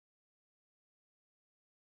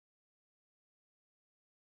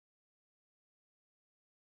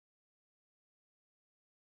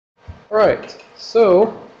Alright,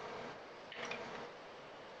 so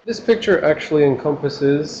this picture actually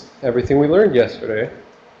encompasses everything we learned yesterday.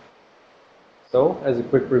 So, as a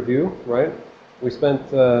quick review, right, we spent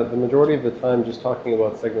the majority of the time just talking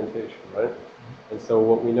about segmentation, right? And so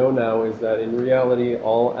what we know now is that in reality,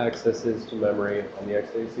 all accesses to memory on the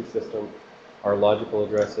x86 system are logical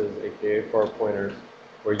addresses, aka far pointers,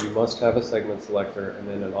 where you must have a segment selector and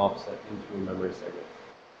then an offset into a memory segment.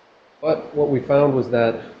 But what we found was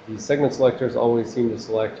that the segment selectors always seem to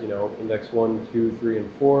select, index 1, 2, 3,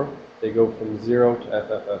 and 4. They go from 0 to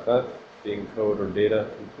FFFF, being code or data,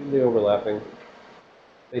 completely overlapping,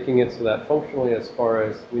 making it so that functionally, as far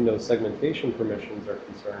as Windows segmentation permissions are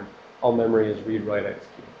concerned, all memory is read, write,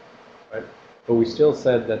 execute, right? But we still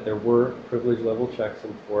said that there were privilege level checks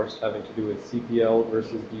enforced having to do with CPL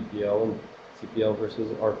versus DPL and CPL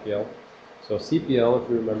versus RPL. So CPL, if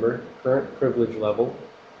you remember, current privilege level,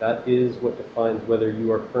 that is what defines whether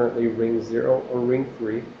you are currently ring 0 or ring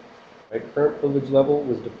 3. Right? Current privilege level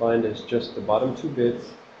was defined as just the bottom 2 bits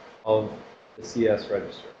of the CS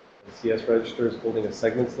register. The CS register is holding a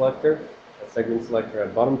segment selector. That segment selector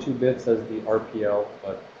at bottom 2 bits has the RPL,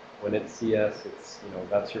 but when it's CS, it's,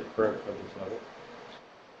 that's your current privilege level.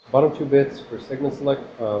 So bottom 2 bits for segment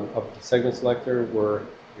of the segment selector were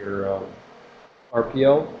your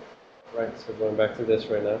RPL, right? So going back to this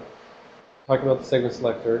right now. Talking about the segment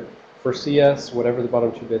selector, for CS, whatever the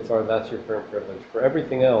bottom 2 bits are, that's your current privilege. For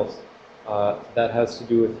everything else, that has to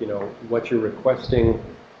do with, what you're requesting,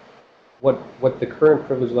 what the current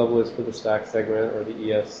privilege level is for the stack segment or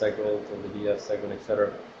the ES segment or the DS segment,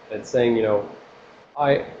 etc. It's saying,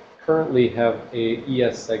 I currently have a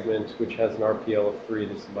ES segment which has an RPL of 3.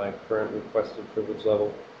 This is my current requested privilege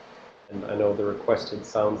level. And I know the requested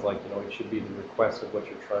sounds like, it should be the request of what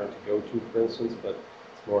you're trying to go to, for instance, but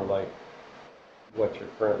it's more like what you're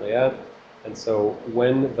currently at. And so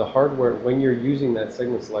when the hardware, when you're using that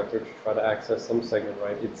segment selector to try to access some segment,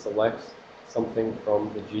 right, it selects something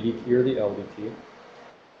from the GD key or the LD key.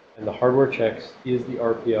 And the hardware checks, is the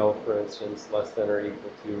RPL, for instance, less than or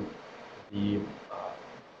equal to the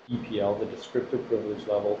DPL, the descriptive privilege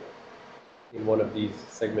level, in one of these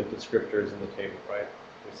segment descriptors in the table, right?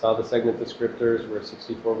 We saw the segment descriptors were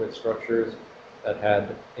 64-bit structures that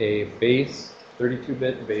had a base,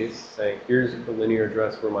 32-bit base, saying here's the linear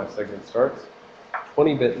address where my segment starts,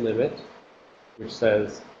 20-bit limit, which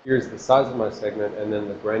says here's the size of my segment, and then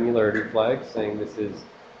the granularity flag saying this is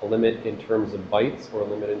a limit in terms of bytes or a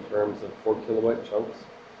limit in terms of 4 kilobyte chunks,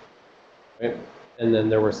 right? And then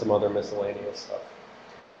there were some other miscellaneous stuff.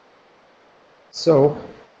 So,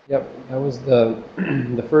 yep, that was the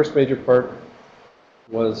first major part.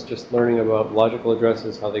 Was just learning about logical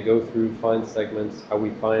addresses, how they go through, find segments, how we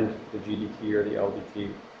find the GD key or the LD key,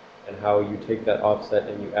 and how you take that offset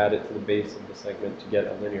and you add it to the base of the segment to get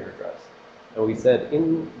a linear address. And we said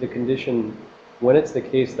in the condition, when it's the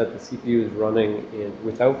case that the CPU is running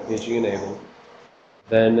without paging enabled,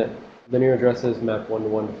 then linear addresses map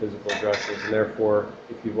one-to-one to physical addresses, and therefore,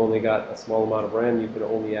 if you've only got a small amount of RAM, you can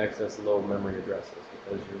only access low memory addresses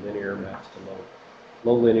because your linear maps to low.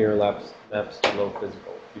 Low linear maps to low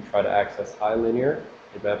physical. If you try to access high linear,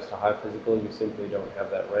 it maps to high physical. You simply don't have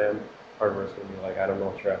that RAM. Hardware is going to be like, I don't know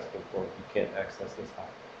what you're asking for. You can't access this high.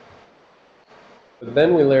 But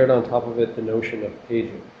then we layered on top of it the notion of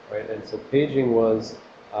paging, right? And so paging was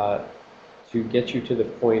to get you to the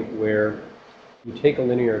point where you take a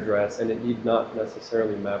linear address and it need not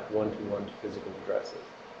necessarily map one-to-one to physical addresses.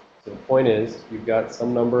 So the point is, you've got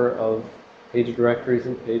some number of page directories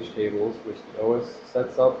and page tables, which the OS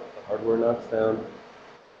sets up, the hardware knocks down.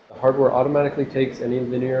 The hardware automatically takes any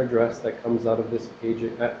linear address that comes out of this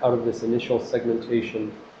page, out of this initial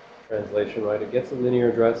segmentation translation, right? It gets a linear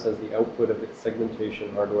address as the output of its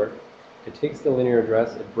segmentation hardware. It takes the linear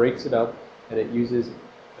address, it breaks it up, and it uses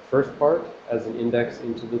the first part as an index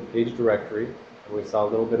into the page directory. And we saw a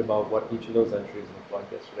little bit about what each of those entries look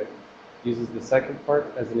like yesterday. It uses the second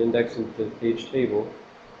part as an index into the page table,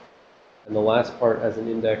 and the last part as an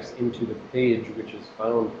index into the page, which is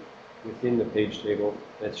found within the page table.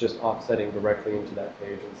 And it's just offsetting directly into that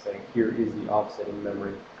page and saying, here is the offset in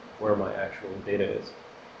memory where my actual data is.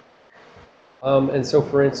 And so,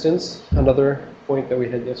 for instance, another point that we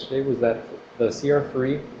had yesterday was that the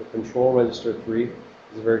CR3, the control register 3, is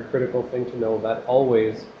a very critical thing to know. That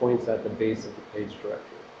always points at the base of the page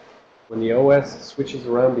directory. When the OS switches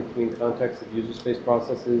around between context of user space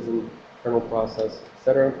processes and kernel process,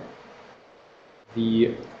 etc.,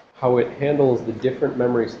 how it handles the different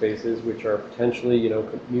memory spaces, which are potentially,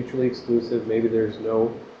 mutually exclusive. Maybe there's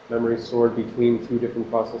no memory stored between two different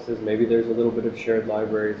processes. Maybe there's a little bit of shared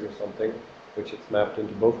libraries or something, which it's mapped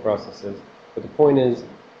into both processes. But the point is,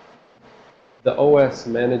 the OS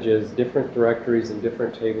manages different directories and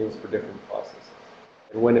different tables for different processes.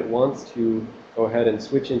 And when it wants to go ahead and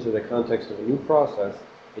switch into the context of a new process,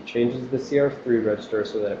 it changes the CR3 register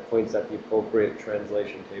so that it points at the appropriate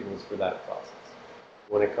translation tables for that process.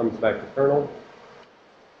 When it comes back to kernel,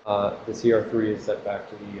 the CR3 is set back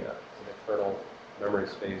to the kernel memory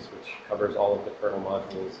space, which covers all of the kernel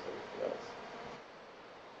modules and everything else.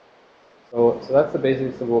 So that's the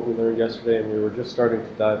basics of what we learned yesterday, and we were just starting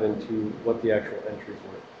to dive into what the actual entries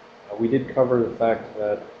were. We did cover the fact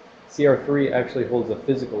that CR3 actually holds a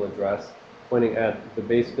physical address pointing at the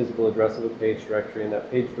base physical address of a page directory, and that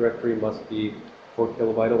page directory must be 4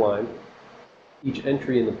 kilobyte a line. Each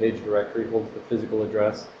entry in the page directory holds the physical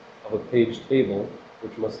address of a page table,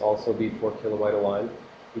 which must also be 4 kilobyte a line.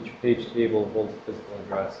 Each page table holds the physical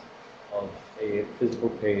address of a physical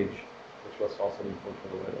page, which must also be 4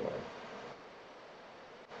 kilobyte a line.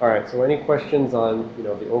 All right, so any questions on,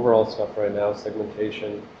 the overall stuff right now,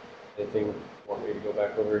 segmentation, anything you want me to go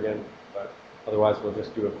back over again? But otherwise, we'll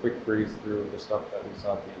just do a quick breeze through the stuff that we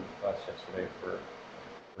saw at the end of class yesterday for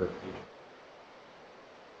page.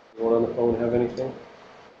 Anyone on the phone have anything?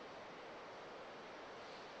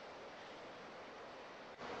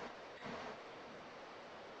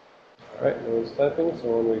 All right, no one's typing,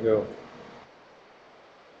 so on we go.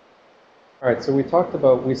 All right, so we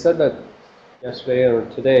said that yesterday or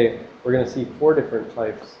today, we're going to see 4 different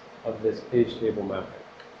types of this page table mapping.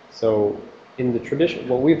 So in the tradition,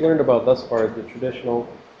 what we've learned about thus far is the traditional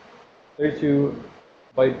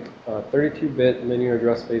 32-bit linear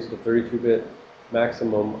address space to 32-bit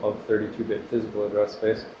maximum of 32-bit physical address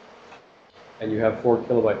space, and you have 4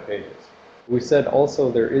 kilobyte pages. We said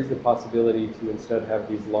also there is the possibility to instead have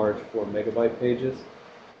these large 4 megabyte pages,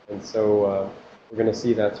 and so we're going to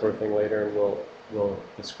see that sort of thing later, and we'll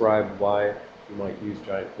describe why you might use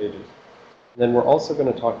giant pages. And then we're also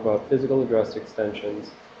going to talk about physical address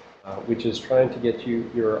extensions, which is trying to get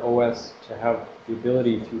your OS to have the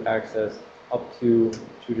ability to access up to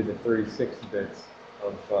 2 to the 36 bits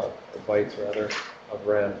of bytes rather of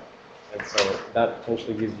RAM. And so that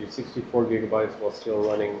potentially gives you 64 gigabytes while still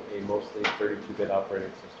running a mostly 32-bit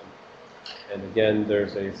operating system. And again,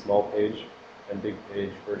 there's a small page and big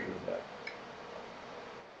page version of that.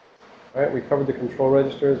 All right, we covered the control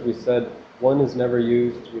registers. We said 1 is never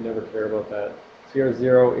used. We never care about that.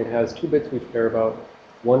 CR0, it has 2 bits we care about,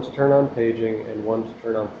 1 to turn on paging and 1 to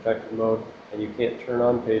turn on protected mode. And you can't turn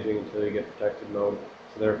on paging until you get protected mode.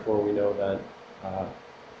 So therefore, we know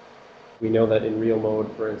that in real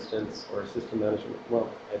mode, for instance, or system management. Well,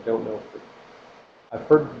 I don't know. I've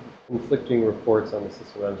heard conflicting reports on the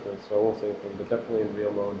system management, so I won't say anything. But definitely in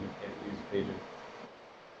real mode, you can't use paging.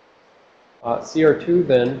 CR2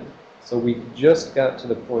 then. So we just got to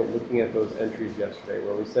the point looking at those entries yesterday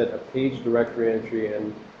where we said a page directory entry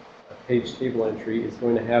and a page table entry is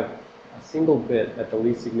going to have a single bit at the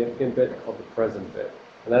least significant bit called the present bit.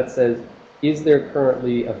 And that says, is there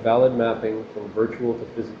currently a valid mapping from virtual to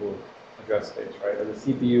physical address space, right? And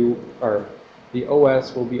the CPU, or the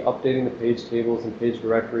OS will be updating the page tables and page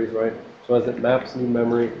directories, right? So as it maps new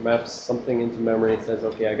memory, maps something into memory, it says,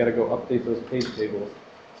 okay, I got to go update those page tables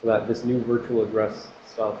so that this new virtual address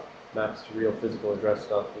stuff maps to real physical address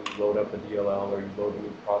stuff, and you load up a DLL or you load a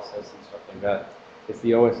new process and stuff like that. It's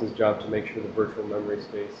the OS's job to make sure the virtual memory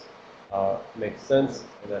space makes sense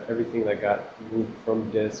and that everything that got moved from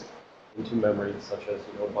disk into memory, such as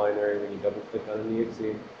binary when you double click on an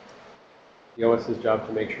exe, the OS's job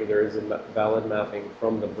to make sure there is a valid mapping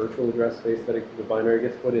from the virtual address space that the binary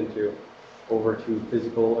gets put into over to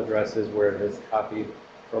physical addresses where it is copied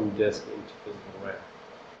from disk into physical RAM.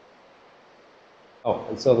 Oh,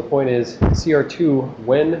 and so the point is, CR2,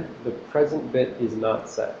 when the present bit is not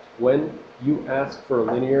set, when you ask for a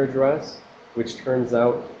linear address, which turns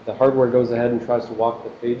out the hardware goes ahead and tries to walk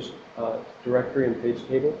the page directory and page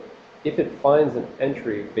table, if it finds an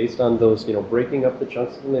entry based on those, breaking up the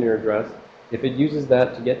chunks of the linear address, if it uses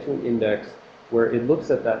that to get to an index where it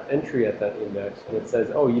looks at that entry at that index and it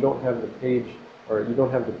says, oh, you don't have the page, or you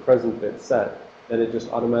don't have the present bit set, then it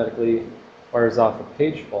just automatically fires off a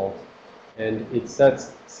page fault. And it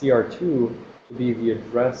sets CR2 to be the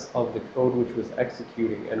address of the code which was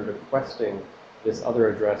executing and requesting this other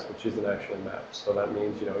address which isn't actually mapped. So that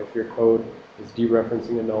means, if your code is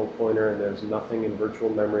dereferencing a null pointer and there's nothing in virtual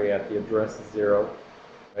memory at the address 0,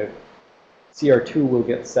 right? CR2 will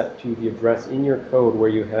get set to the address in your code where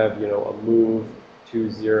you have, a move to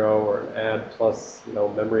 0 or an add plus,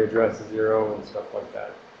 memory address 0 and stuff like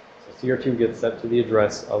that. So CR2 gets set to the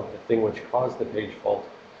address of the thing which caused the page fault,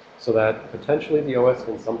 so that potentially the OS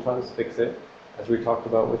can sometimes fix it, as we talked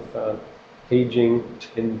about with paging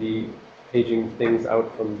things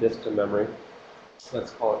out from disk to memory.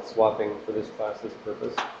 Let's call it swapping for this class's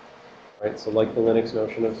purpose. Right? So like the Linux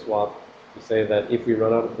notion of swap, we say that if we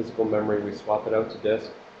run out of physical memory, we swap it out to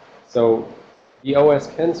disk. So the OS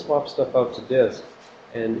can swap stuff out to disk,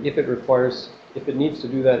 and if it needs to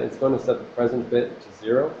do that, it's going to set the present bit to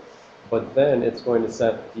 0, but then it's going to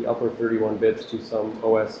set the upper 31 bits to some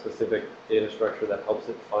OS-specific data structure that helps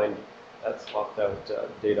it find that swapped out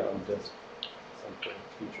data on disk at some point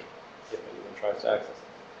in the future, if anyone tries to access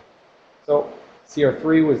it. So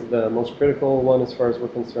CR3 was the most critical one as far as we're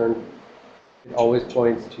concerned. It always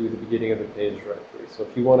points to the beginning of the page directory. So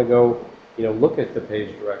if you want to go, look at the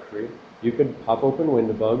page directory, you could pop open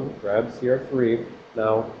WinDbg, grab CR3.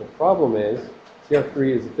 Now, the problem is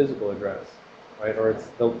CR3 is a physical address, right? Or it's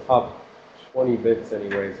the top 20 bits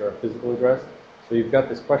anyways are a physical address. So you've got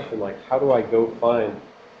this question like, how do I go find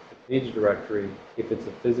the page directory if it's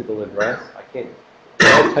a physical address? I can't,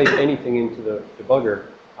 if I type anything into the debugger,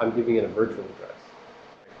 I'm giving it a virtual address.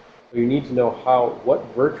 So you need to know what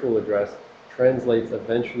virtual address translates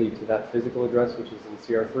eventually to that physical address, which is in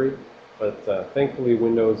CR3. But thankfully,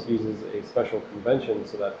 Windows uses a special convention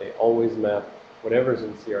so that they always map whatever's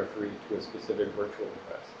in CR3 to a specific virtual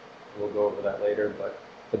address. And we'll go over that later, but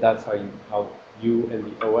that's how you and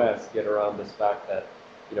the OS get around this fact that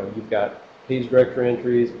you've got page directory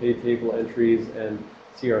entries, page table entries, and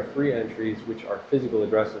CR3 entries, which are physical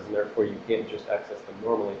addresses, and therefore you can't just access them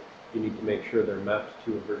normally. You need to make sure they're mapped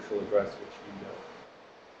to a virtual address, which you know.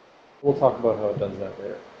 We'll talk about how it does that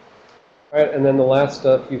later. All right, and then the last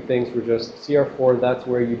few things were just CR4, that's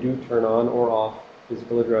where you do turn on or off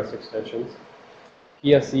physical address extensions.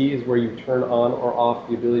 PSE is where you turn on or off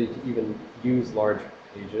the ability to even use large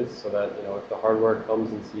pages, so that, if the hardware comes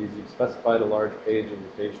and sees you've specified a large page in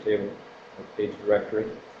your page table or page directory,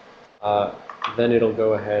 then it'll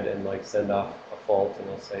go ahead and send off a fault, and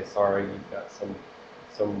it'll say, sorry, you've got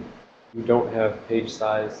you don't have page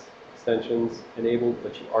size extensions enabled,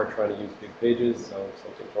 but you are trying to use big pages, so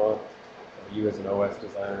something's wrong. You as an OS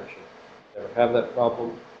designer should never have that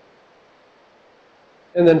problem.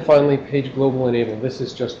 And then finally, page global enable. This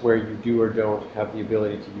is just where you do or don't have the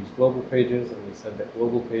ability to use global pages, and we said that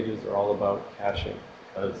global pages are all about caching,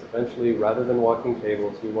 because eventually, rather than walking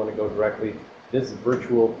tables, we want to go directly, this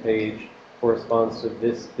virtual page corresponds to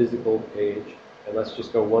this physical page, and let's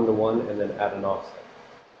just go one-to-one and then add an offset.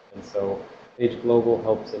 And so page global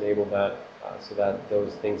helps enable that so that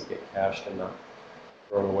those things get cached and not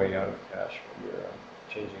thrown away out of cache when you're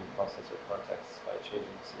changing processor contexts by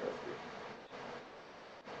changing CR3.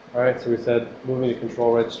 All right, so we said moving to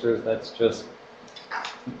control registers, that's just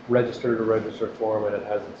register to register form, and it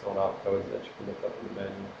has its own opcodes that you can look up in the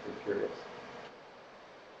menu if you're curious.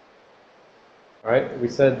 All right, we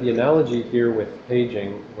said the analogy here with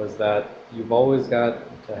paging was that you've always got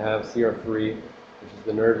to have CR3, which is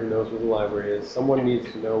the nerd who knows where the library is. Someone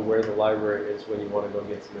needs to know where the library is when you want to go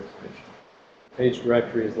get some information. Page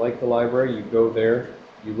directory is like the library. You go there,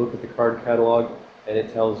 you look at the card catalog, and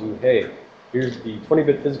it tells you, hey, here's the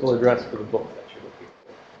 20-bit physical address for the book that you're looking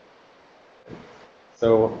for.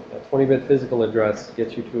 So a 20-bit physical address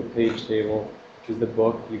gets you to a page table, which is the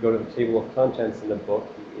book. You go to the table of contents in the book,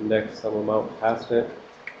 you index some amount past it,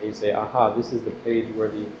 and you say, aha, this is the page where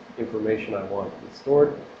the information I want is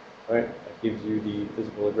stored. Right? That gives you the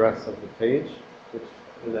physical address of the page, which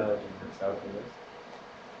analogy works out in this.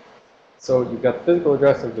 So you've got the physical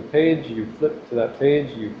address of the page, you flip to that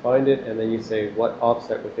page, you find it, and then you say what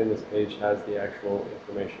offset within this page has the actual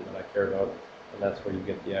information that I care about, and that's where you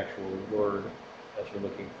get the actual word that you're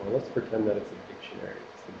looking for. Let's pretend that it's a dictionary.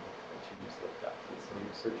 It's the book that you just looked at. And so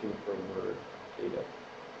you're searching for a word data.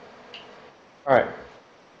 All right.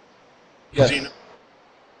 Yes.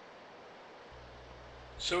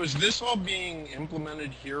 So is this all being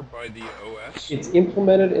implemented here by the OS? It's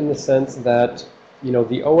implemented in the sense that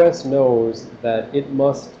the OS knows that it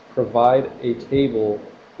must provide a table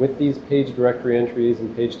with these page directory entries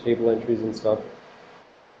and page table entries and stuff.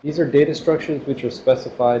 These are data structures which are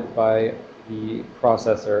specified by the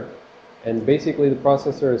processor. And basically the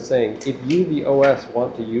processor is saying, if you, the OS,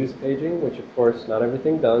 want to use paging, which of course not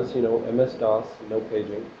everything does, MS-DOS, no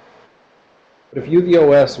paging. But if you, the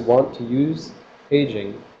OS, want to use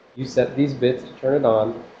paging, you set these bits to turn it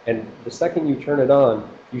on, and the second you turn it on,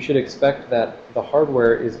 you should expect that the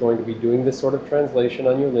hardware is going to be doing this sort of translation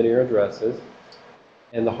on your linear addresses,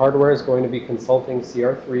 and the hardware is going to be consulting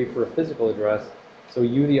CR3 for a physical address, so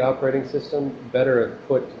you, the operating system, better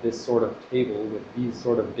put this sort of table with these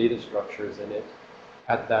sort of data structures in it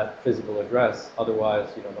at that physical address.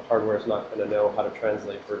 Otherwise, the hardware is not going to know how to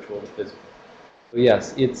translate virtual to physical. So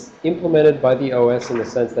yes, it's implemented by the OS in the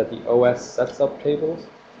sense that the OS sets up tables,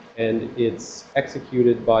 and it's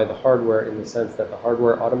executed by the hardware in the sense that the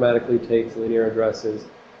hardware automatically takes linear addresses,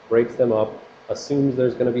 breaks them up, assumes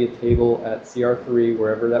there's going to be a table at CR3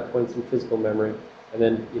 wherever that points in physical memory, and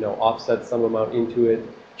then offsets some amount into it,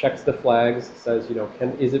 checks the flags, says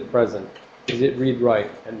is it present, is it read write,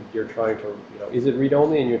 and you're trying to is it read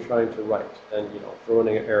only and you're trying to write, and throw in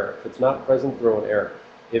an error. If it's not present, throw an error.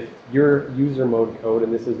 If your user mode code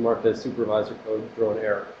and this is marked as supervisor code, throw an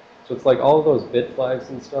error. So it's like all of those bit flags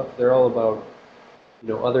and stuff, they're all about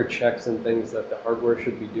other checks and things that the hardware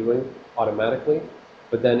should be doing automatically.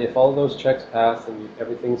 But then if all of those checks pass and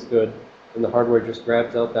everything's good, then the hardware just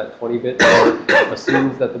grabs out that 20-bit code,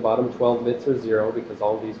 assumes that the bottom 12 bits are 0 because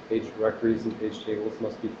all of these page directories and page tables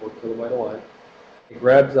must be 4 kilobyte a line. It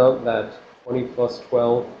grabs out that 20 plus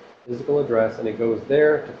 12 physical address and it goes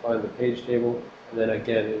there to find the page table. And then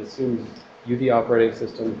again, it assumes you, the operating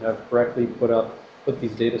system, have correctly put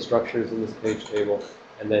these data structures in this page table,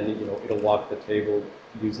 and then it'll lock the table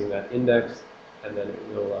using that index, and then it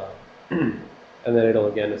will and then it'll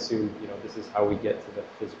again assume this is how we get to the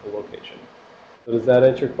physical location. So does that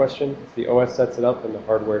answer your question? The OS sets it up and the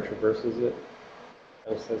hardware traverses it,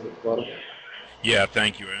 kind of says it at the bottom. Yeah,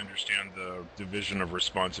 thank you. I understand the division of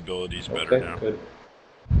responsibilities better now. Okay,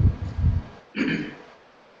 good.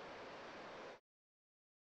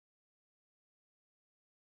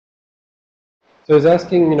 So I was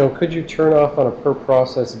asking, could you turn off on a per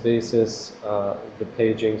process basis the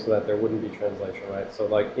paging so that there wouldn't be translation, right? So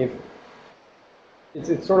like if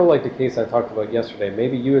it's sort of like the case I talked about yesterday.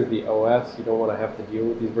 Maybe you as the OS, you don't want to have to deal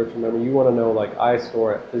with these virtual memory. You want to know, like, I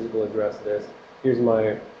store at physical address this. Here's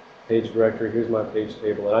my page directory. Here's my page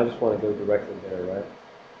table. And I just want to go directly there, right?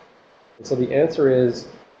 And so the answer is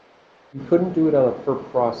you couldn't do it on a per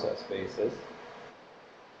process basis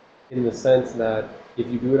in the sense that if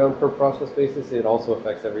you do it on per process basis, it also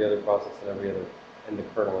affects every other process and the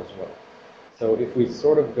kernel as well. So if we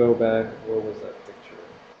sort of go back, where was that picture?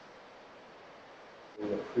 In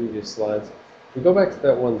the previous slides. If we go back to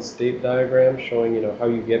that one state diagram showing, how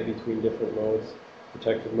you get between different modes,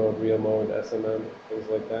 protected mode, real mode, SMM, things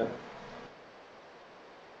like that.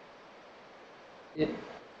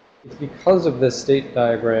 It's because of this state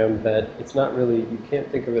diagram that it's not really, you can't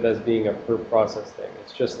think of it as being a per process thing.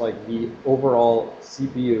 It's just like the overall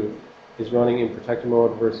CPU is running in protected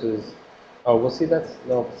mode versus, oh, we'll see that's,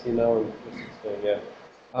 no, see now I'm just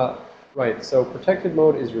yeah. Right, so protected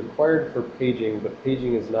mode is required for paging, but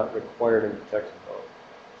paging is not required in protected mode.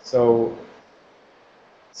 So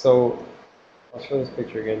I'll show this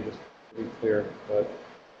picture again just to be clear. But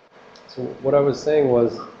so what I was saying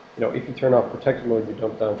was, if you turn off protected mode, you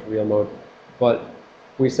jump down to real mode. But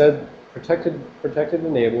we said protected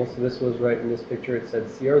enable, so this was right in this picture. It said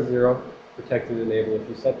CR0 protected enable. If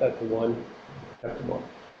you set that to 1, protected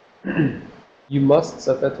mode. You must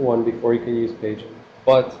set that to 1 before you can use paging.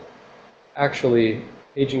 But actually,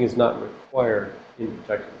 paging is not required in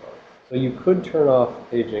protected mode. So you could turn off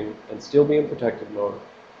paging and still be in protected mode,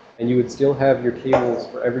 and you would still have your tables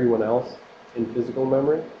for everyone else in physical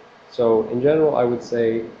memory. So in general, I would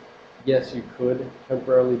say, yes, you could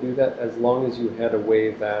temporarily do that as long as you had a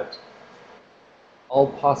way that all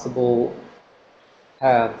possible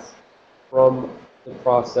paths from the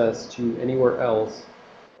process to anywhere else,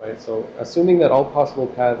 right? So assuming that all possible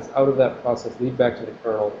paths out of that process lead back to the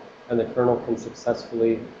kernel, and the kernel can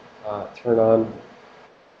successfully turn on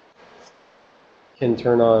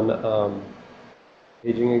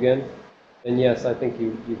paging again, then yes, I think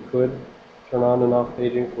you could turn on and off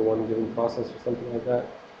paging for one given process or something like that.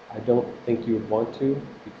 I don't think you would want to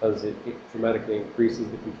because it dramatically increases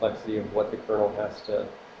the complexity of what the kernel has to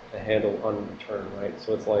handle on return, right?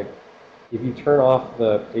 So it's like if you turn off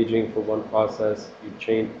the paging for one process, you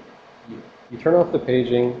turn off the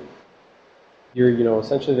paging. You're,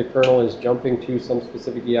 essentially the kernel is jumping to some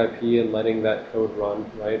specific EIP and letting that code run,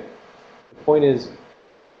 right? The point is,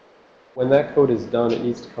 when that code is done, it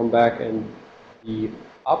needs to come back and the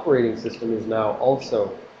operating system is now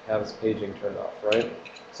also has paging turned off, right?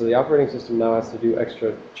 So the operating system now has to do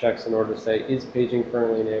extra checks in order to say, is paging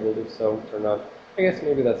currently enabled? If so, turn on. I guess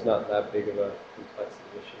maybe that's not that big of a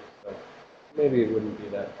complexity issue, so maybe it wouldn't be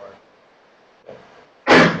that hard.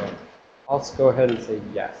 Yeah. So I'll go ahead and say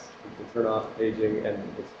yes. You can turn off paging, and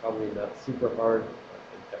it's probably not super hard, but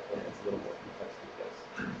it definitely has a little more complexity,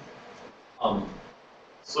 yes.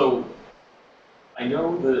 So I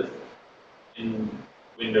know that in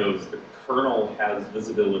Windows, the kernel has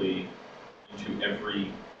visibility into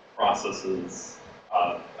every process's,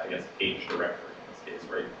 I guess, page directory in this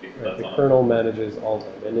case, right? Because Right, that's the kernel manages all of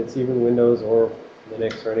them, and it's even Windows or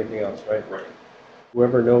Linux or anything else, right? Right.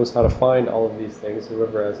 Whoever knows how to find all of these things,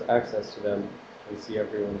 whoever has access to them, and see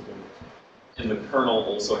everyone's numbers. And the kernel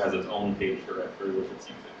also has its own page directory, which it's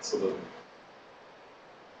using. So the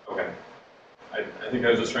okay, I think I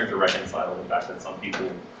was just trying to reconcile the fact that some people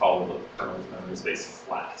call the kernel's memory space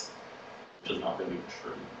flat, which is not really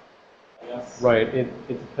true. Yes. Right. It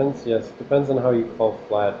depends. Yes, it depends on how you call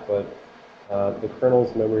flat, but the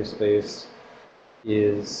kernel's memory space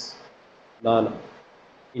is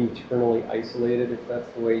non-internally isolated, if that's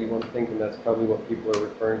the way you want to think, and that's probably what people are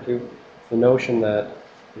referring to. It's the notion that,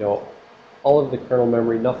 you know, all of the kernel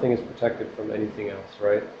memory, nothing is protected from anything else,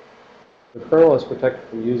 right? The kernel is protected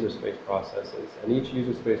from user space processes, and each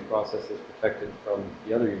user space process is protected from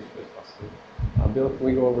the other user space processes. Bill, can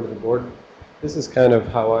we go over to the board? This is kind of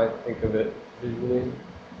how I think of it visually.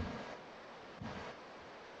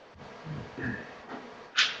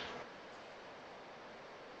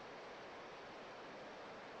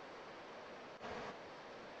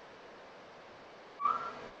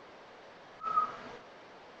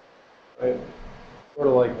 Right? Sort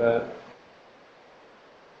of like that.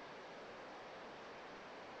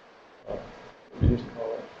 Let me just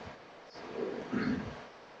call it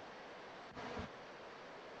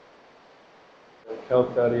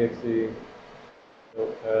calc.exe,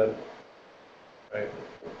 notepad, right?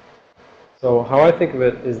 So how I think of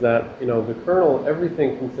it is that, you know, the kernel,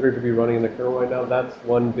 everything considered to be running in the kernel right now, that's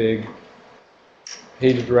one big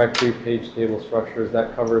page directory, page table structures.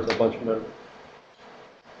 That covers a bunch of memory.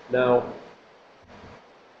 Now,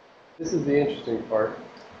 this is the interesting part.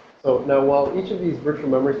 So now, while each of these virtual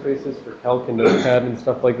memory spaces for calc and notepad and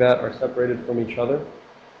stuff like that are separated from each other,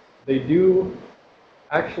 they do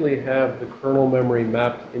actually have the kernel memory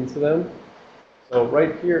mapped into them. So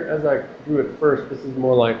right here, as I drew it first, this is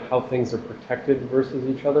more like how things are protected versus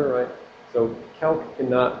each other, right? So calc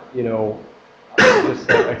cannot, you know, just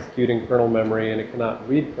start executing kernel memory, and it cannot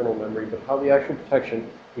read kernel memory. But how the actual protection,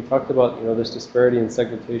 we talked about, you know, this disparity in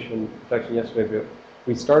segmentation protection yesterday, but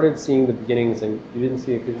we started seeing the beginnings, and you didn't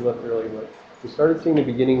see it because you left early, but we started seeing the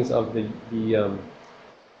beginnings of the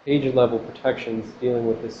page level protections dealing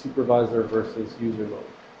with the supervisor versus user mode.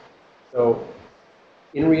 So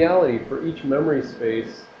in reality, for each memory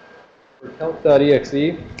space, for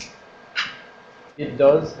calc.exe, it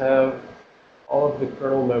does have all of the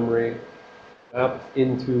kernel memory mapped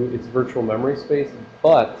into its virtual memory space,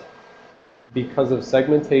 but because of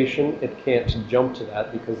segmentation, it can't jump to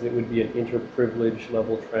that because it would be an interprivilege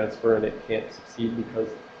level transfer, and it can't succeed because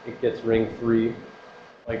it gets ring 3.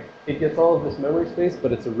 Like, it gets all of this memory space,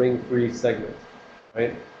 but it's a ring 3 segment,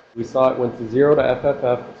 right? We saw it went to 0 to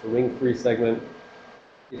FFF, it's a ring 3 segment.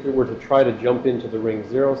 If it were to try to jump into the ring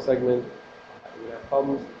 0 segment, it would have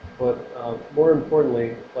problems. But more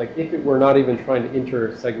importantly, like, if it were not even trying to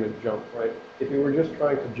inter-segment jump, right? If it were just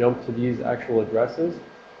trying to jump to these actual addresses,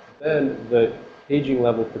 then the paging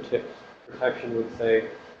level protection would say,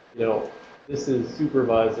 you know, this is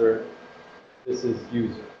supervisor, this is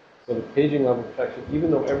user. So the paging level protection,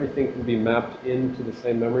 even though everything can be mapped into the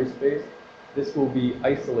same memory space, this will be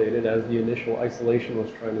isolated, as the initial isolation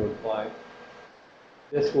was trying to imply.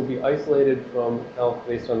 This will be isolated from calc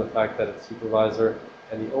based on the fact that it's supervisor,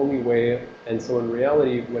 and the only way, and so in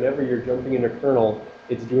reality, whenever you're jumping in a kernel,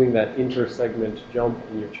 it's doing that inter-segment jump,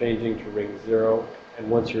 and you're changing to ring 0. And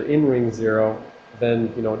once you're in ring 0,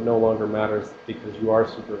 then, you know, it no longer matters because you are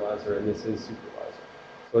supervisor and this is supervisor.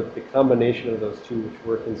 So it's the combination of those two which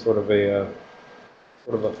work in sort of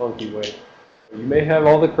a funky way. So you may have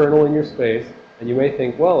all the kernel in your space, and you may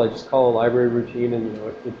think, well, I just call a library routine and, you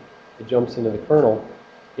know, it jumps into the kernel.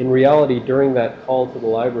 In reality, during that call to the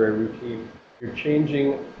library routine, you're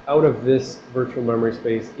changing out of this virtual memory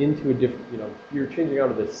space into a different, you know, you're changing out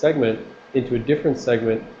of this segment into a different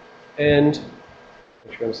segment, and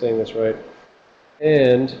make sure I'm saying this right.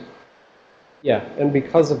 And yeah, and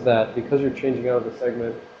because of that, because you're changing out of the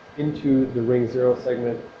segment into the ring 0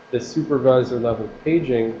 segment, the supervisor level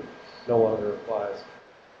paging no longer applies,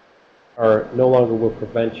 or no longer will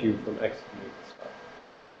prevent you from executing stuff.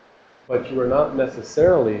 But you are not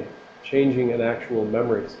necessarily changing an actual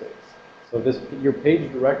memory space. So this, your page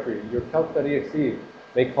directory, your calc.exe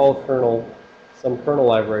may call kernel, some kernel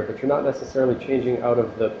library, but you're not necessarily changing out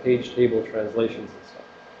of the page table translations and stuff.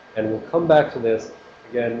 And we'll come back to this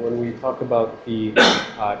again when we talk about the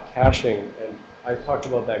caching. And I talked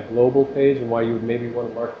about that global page and why you would maybe want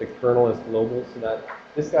to mark the kernel as global so that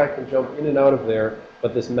this guy can jump in and out of there,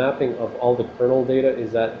 but this mapping of all the kernel data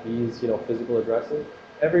is at these, you know, physical addresses.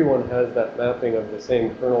 Everyone has that mapping of the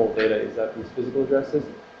same kernel data is at these physical addresses,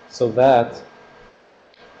 so that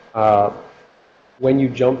when you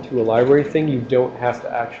jump to a library thing, you don't have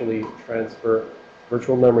to actually transfer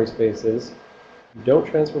virtual memory spaces. You don't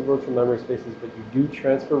transfer virtual memory spaces, but you do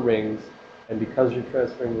transfer rings, And because you're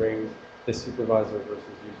transferring rings, the supervisor versus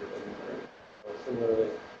user memory. So similarly,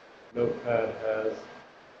 Notepad has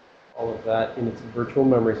all of that in its virtual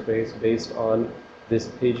memory space based on this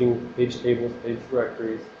page tables, page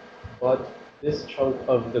directories. But this chunk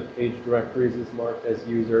of the page directories is marked as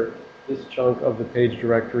user. This chunk of the page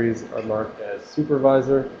directories are marked as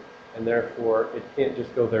supervisor. And therefore, it can't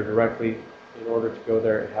just go there directly. In order to go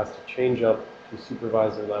there, it has to change up to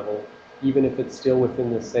supervisor level, even if it's still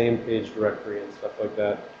within the same page directory and stuff like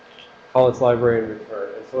that. Call its library and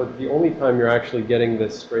return. And so the only time you're actually getting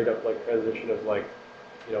this straight up like transition of like,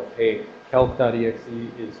 you know, hey, calc.exe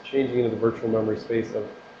is changing into the virtual memory space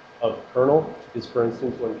of kernel is, for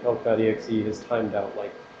instance, when calc.exe is timed out.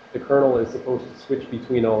 Like, the kernel is supposed to switch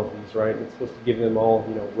between all of these, right? It's supposed to give them all,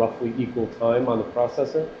 you know, roughly equal time on the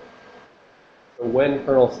processor. So when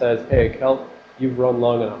kernel says, hey, calc, you've run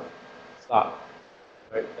long enough, stop,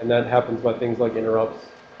 right? And that happens by things like interrupts.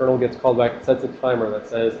 Kernel gets called back, sets a timer that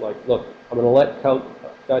says, like, look, I'm going to let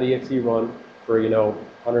calc.exe run for, you know,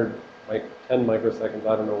 10 microseconds.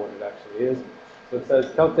 I don't know what it actually is. So it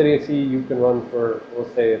says calc.exe you can run for,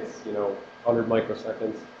 we'll say it's, you know, 100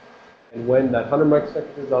 microseconds. And when that 100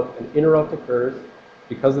 microseconds is up, an interrupt occurs.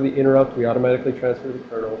 Because of the interrupt, we automatically transfer to the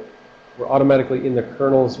kernel. We're automatically in the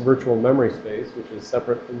kernel's virtual memory space, which is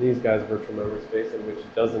separate from these guys' virtual memory space, and which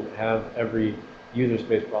doesn't have every user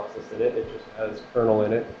space process in it. It just has kernel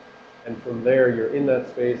in it. And from there, you're in that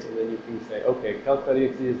space, and then you can say, okay,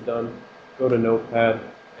 calc.exe is done. Go to Notepad,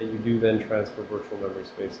 and you do then transfer virtual memory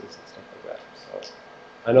spaces and stuff like that. So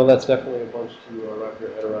I know that's definitely a bunch to wrap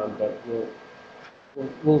your head around, but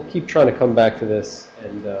we'll keep trying to come back to this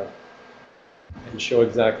and show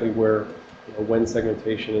exactly where, you know, when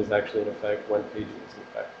segmentation is actually in effect, when paging is in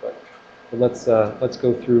effect. But let's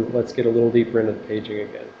go through. Let's get a little deeper into the paging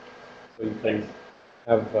again, so you can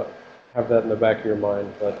have that in the back of your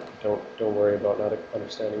mind, but don't worry about not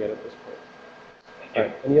understanding it at this point. All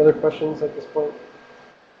right. Any other questions at this point?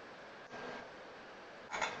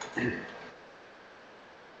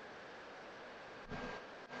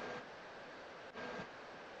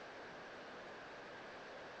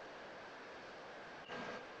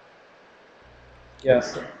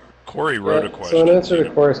 Yes. Corey wrote a question. So in answer to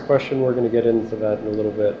Corey's question, we're going to get into that in a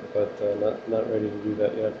little bit, but not ready to do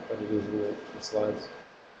that yet, but it is in the slides.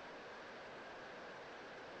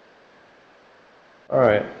 All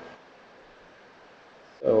right.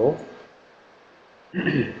 So,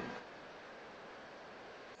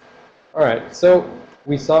 all right. So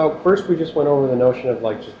we saw, first we just went over the notion of,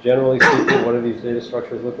 like, just generally speaking, what do these data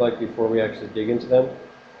structures look like before we actually dig into them.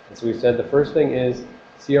 And so we said the first thing is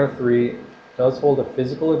CR3 does hold a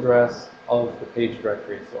physical address of the page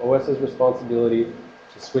directory. So OS's responsibility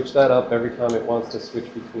to switch that up every time it wants to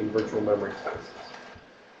switch between virtual memory spaces.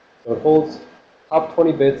 So it holds top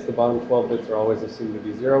 20 bits, the bottom 12 bits are always assumed to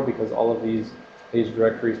be 0 because all of these page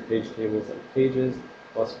directories, page tables, and pages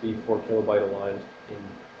must be 4 kilobyte aligned in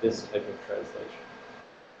this type of translation.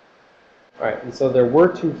 All right, and so there were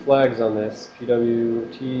 2 flags on this,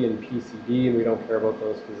 PWT and PCD, and we don't care about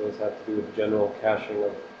those because those have to do with general caching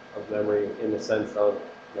of memory in the sense of,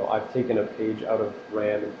 you know, I've taken a page out of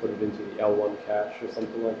RAM and put it into the L1 cache or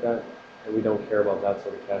something like that, and we don't care about that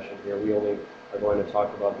sort of caching here. We only are going to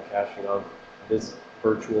talk about the caching of this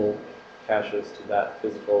virtual caches to that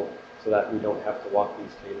physical so that we don't have to walk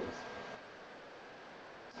these tables.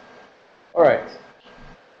 All right.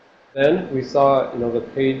 Then we saw, you know, the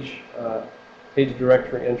page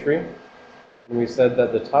directory entry, and we said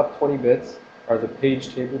that the top 20 bits are the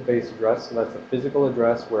page table base address, so that's a physical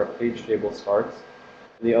address where a page table starts.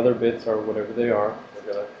 And the other bits are whatever they are.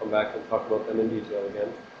 We're going to come back and talk about them in detail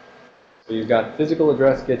again. So you've got physical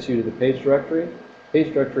address gets you to the page directory.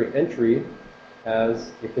 Page directory entry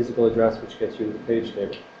has a physical address which gets you to the page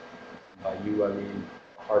table. By you, I mean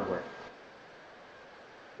hardware.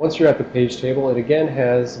 Once you're at the page table, it again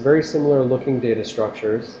has very similar looking data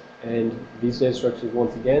structures. And these data structures,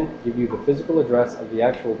 once again, give you the physical address of the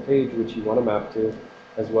actual page which you want to map to,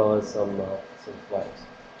 as well as some flags.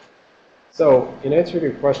 So, in answer to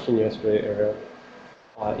your question yesterday, Ariel,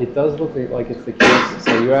 it does look like it's the case.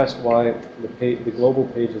 So you asked why the global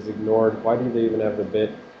page is ignored. Why do they even have the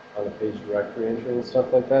bit on the page directory entry and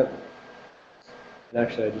stuff like that? And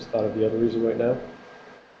actually, I just thought of the other reason right now.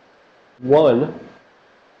 One,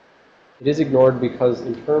 it is ignored because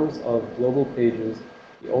in terms of global pages,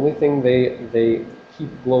 the only thing they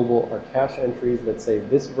keep global are cache entries that say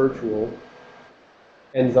this virtual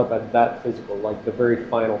ends up at that physical, like the very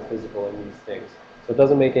final physical in these things. So it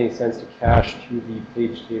doesn't make any sense to cache to the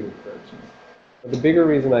page table first. But the bigger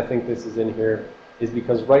reason I think this is in here is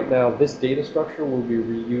because right now this data structure will be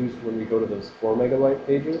reused when we go to those 4 megabyte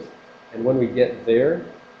pages. And when we get there,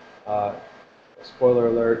 spoiler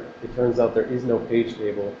alert, it turns out there is no page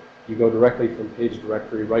table. You go directly from page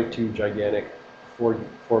directory right to gigantic 4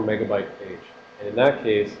 megabyte page. And in that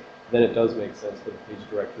case, then it does make sense for the page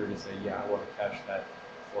directory to say, yeah, I want to cache that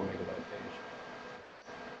 4 megabyte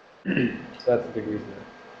page. So that's the big reason there.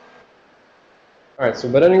 All right, so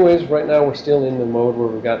but anyways, right now we're still in the mode where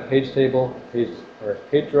we've got page table, page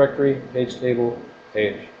directory, page table,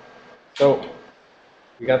 page. So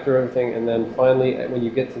we got through everything, and then finally, when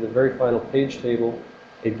you get to the very final page table,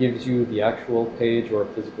 it gives you the actual page or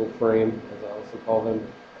physical frame, as I also call them,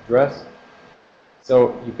 address.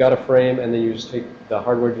 So you've got a frame, and then you just take, the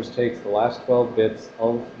hardware just takes the last 12 bits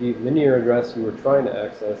of the linear address you were trying to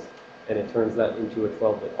access, and it turns that into a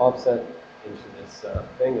 12-bit offset into this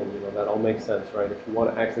thing, and you know, that all makes sense, right? If you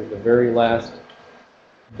want to access the very last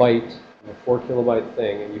byte of a 4 kilobyte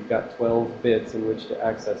thing, and you've got 12 bits in which to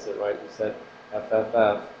access it, right? You set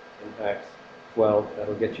FFF in hex 12,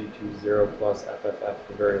 that'll get you to 0 plus FFF,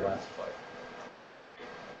 the very last byte.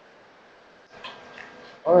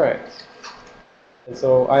 All right. And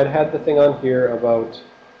so I had the thing on here about,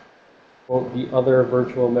 quote, the other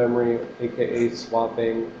virtual memory, aka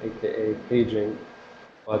swapping, aka paging.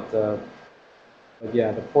 But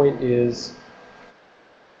yeah, the point is,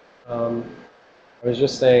 I was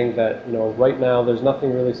just saying that, you know, right now there's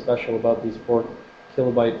nothing really special about these 4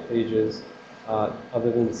 kilobyte pages,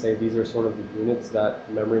 other than to say these are sort of the units that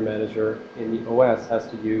the memory manager in the OS has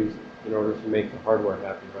to use in order to make the hardware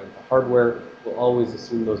happy, right? The hardware will always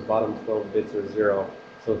assume those bottom 12 bits are 0.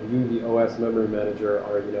 So if you, the OS memory manager,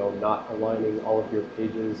 are, you know, not aligning all of your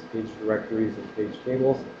pages, page directories, and page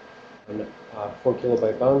tables on 4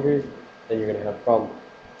 kilobyte boundaries, then you're going to have problems.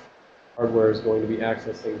 Hardware is going to be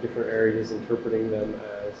accessing different areas, interpreting them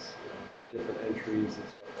as, you know, different entries and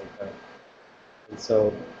stuff like that. And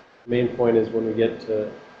so the main point is, when we get to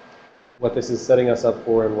what this is setting us up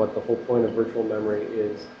for and what the whole point of virtual memory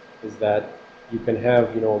is that you can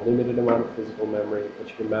have, you know, a limited amount of physical memory, but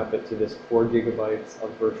you can map it to this 4 gigabytes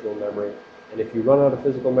of virtual memory. And if you run out of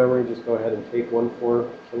physical memory, just go ahead and take one 4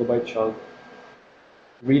 kilobyte chunk,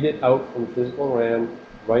 read it out from physical RAM,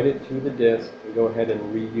 write it to the disk, and go ahead and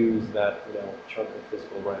reuse that, you know, chunk of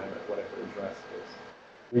physical RAM at whatever address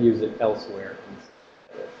it is. Reuse it elsewhere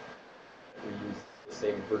instead of reuse the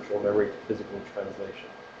same virtual memory to physical translation.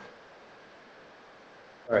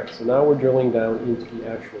 All right, so now we're drilling down into the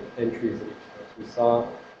actual entries in each. As we saw,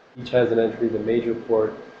 each has an entry. The major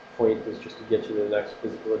point is just to get you to the next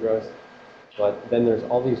physical address. But then there's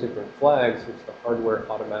all these different flags which the hardware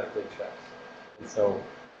automatically checks. And so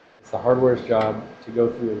it's the hardware's job to go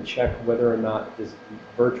through and check whether or not this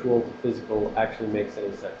virtual to physical actually makes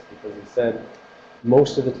any sense. Because he said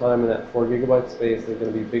most of the time in that 4 gigabyte space, there's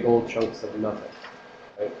going to be big old chunks of nothing.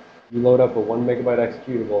 Right? You load up a 1 megabyte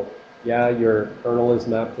executable. Yeah, your kernel is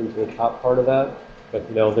mapped into the top part of that, but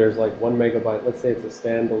you know, there's like 1 megabyte. Let's say it's a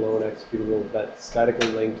standalone executable that's statically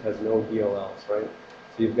linked, has no DLLs, right?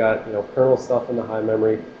 So you've got, you know, kernel stuff in the high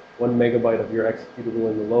memory, 1 megabyte of your executable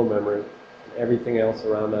in the low memory, and everything else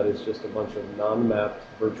around that is just a bunch of non-mapped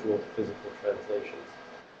virtual to physical translations.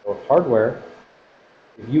 So with hardware,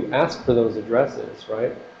 if you ask for those addresses,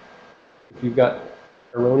 right? If you've got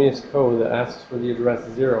erroneous code that asks for the address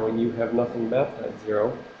 0 and you have nothing mapped at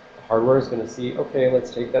 0, hardware is going to see, okay,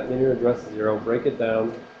 let's take that linear address 0, break it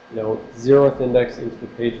down, you know, 0th index into the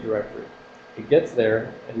page directory. It gets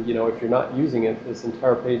there, and you know, if you're not using it, this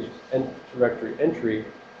entire page directory entry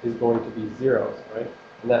is going to be zeros, right?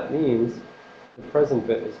 And that means the present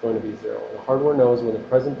bit is going to be 0. And the hardware knows when the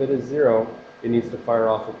present bit is 0, it needs to fire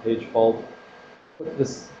off a page fault, put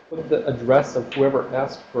the address of whoever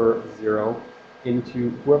asked for 0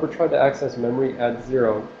 into whoever tried to access memory at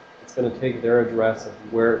 0. It's going to take their address of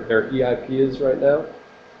where their EIP is right now,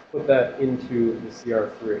 put that into the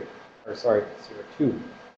CR3, or sorry, CR2.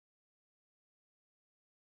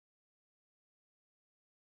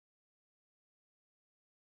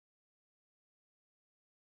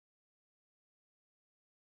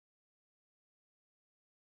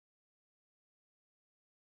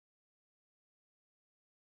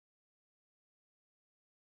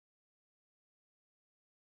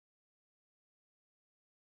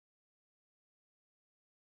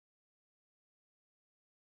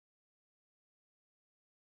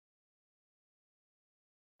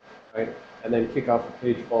 Right? And then kick off a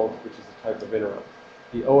page fault, which is a type of interrupt.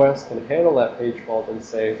 The OS can handle that page fault and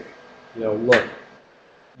say, you know, look,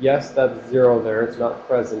 yes, that's 0 there, it's not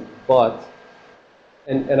present, but,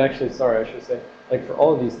 and actually, sorry, I should say, like for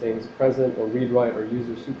all of these things, present or read write or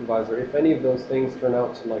user supervisor, if any of those things turn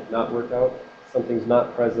out to like not work out, something's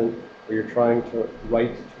not present, or you're trying to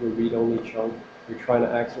write to a read-only chunk, you're trying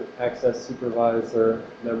to access supervisor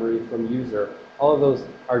memory from user. All of those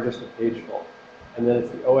are just a page fault. And then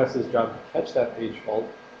it's the OS's job to catch that page fault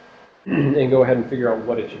and go ahead and figure out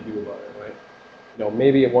what it should do about it, right? You know,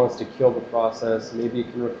 maybe it wants to kill the process, maybe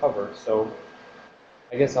it can recover. So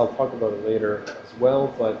I guess I'll talk about it later as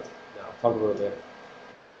well, but no, I'll talk about it later.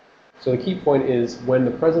 So the key point is when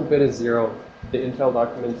the present bit is 0, the Intel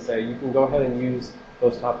documents say you can go ahead and use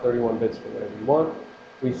those top 31 bits for whatever you want.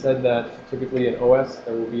 We said that typically in OS,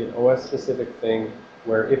 there will be an OS-specific thing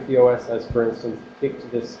where if the OS has, for instance, kicked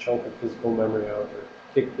this chunk of physical memory out or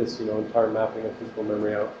kicked this, entire mapping of physical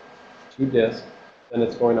memory out to disk, then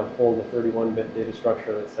it's going to hold a 31-bit data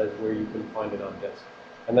structure that says where you can find it on disk.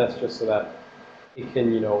 And that's just so that it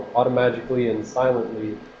can, automatically and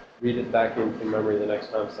silently read it back into memory the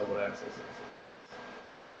next time someone accesses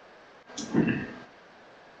it.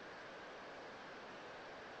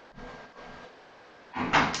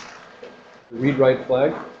 The read-write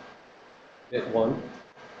flag, bit 1,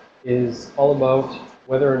 is all about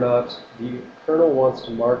whether or not the kernel wants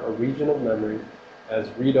to mark a region of memory as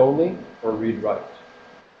read-only or read-write.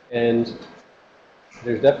 And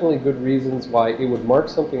there's definitely good reasons why it would mark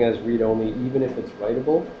something as read-only even if it's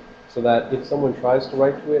writable, so that if someone tries to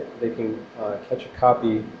write to it, they can catch a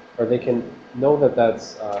copy, or they can know that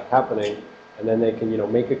that's happening, and then they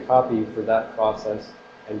can, make a copy for that process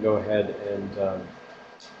and go ahead and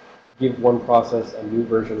give one process a new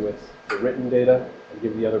version with the written data and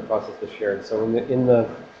give the other process the shared. So in the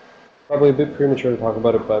probably a bit premature to talk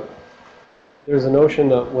about it, but there's a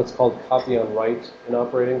notion of what's called copy on write in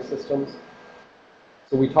operating systems.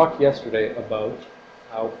 So we talked yesterday about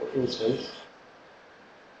how, for instance,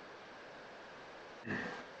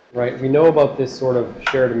 right, we know about this sort of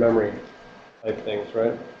shared memory type things,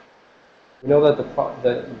 right? We know that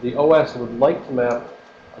the OS would like to map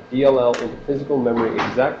a DLL into physical memory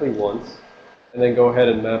exactly once, and then go ahead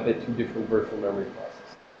and map it to different virtual memory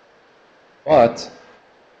processes. But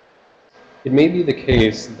it may be the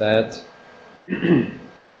case that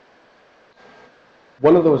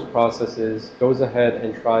one of those processes goes ahead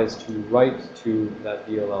and tries to write to that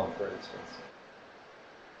DLL, for instance.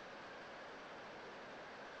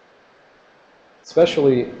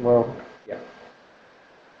 Especially, well, yeah.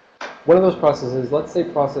 One of those processes, let's say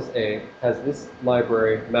process A, has this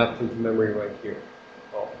library mapped into memory right here.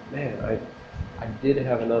 Oh, man, I did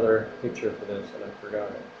have another picture for this, and I forgot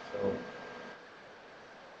it. So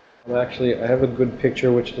I have a good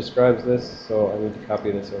picture which describes this, so I need to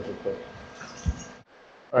copy this over quick.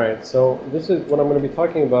 All right, so this is what I'm going to be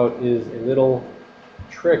talking about is a little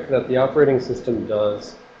trick that the operating system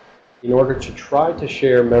does in order to try to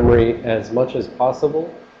share memory as much as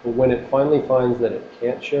possible, but when it finally finds that it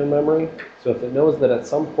can't share memory, so if it knows that at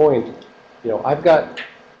some point, I've got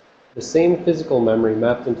the same physical memory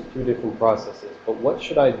mapped into two different processes, but what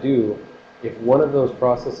should I do if one of those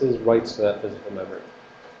processes writes to that physical memory?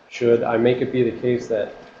 Should I make it be the case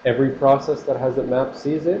that every process that has it mapped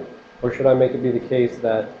sees it? Or should I make it be the case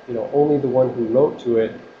that, only the one who wrote to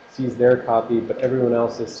it sees their copy, but everyone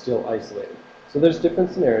else is still isolated? So there's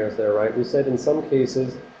different scenarios there, right? We said in some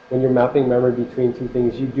cases, when you're mapping memory between two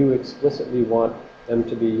things, you do explicitly want them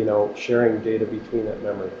to be, sharing data between that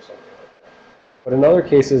memory or something like that. But in other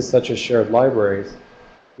cases, such as shared libraries,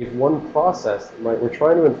 if one process, right, we're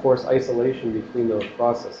trying to enforce isolation between those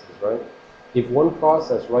processes, right? If one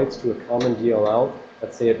process writes to a common DLL,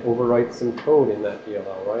 let's say it overwrites some code in that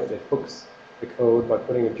DLL, right? It hooks the code by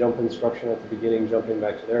putting a jump instruction at the beginning, jumping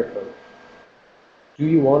back to their code. Do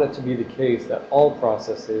you want it to be the case that all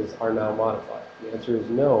processes are now modified? The answer is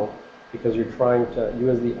no, because you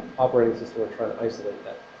as the operating system are trying to isolate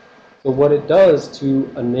that. So what it does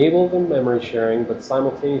to enable the memory sharing, but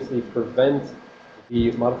simultaneously prevent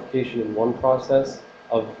the modification in one process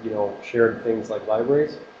of, shared things like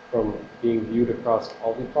libraries from being viewed across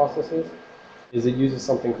all the processes, is it uses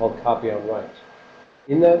something called copy on write.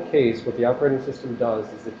 In that case, what the operating system does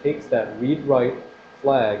is it takes that read-write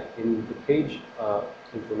flag in the page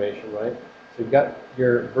information, right? So you've got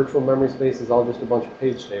your virtual memory space is all just a bunch of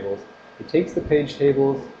page tables. It takes the page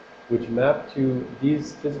tables which map to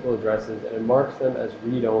these physical addresses and it marks them as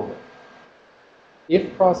read-only.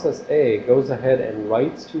 If process A goes ahead and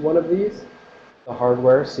writes to one of these, the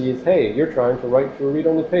hardware sees, hey, you're trying to write to a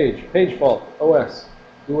read-only page. Page fault, OS.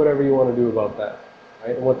 Do whatever you want to do about that.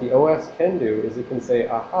 Right? And what the OS can do is it can say,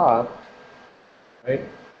 aha, right?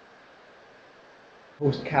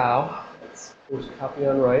 Post cow, let's post copy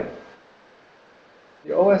on write.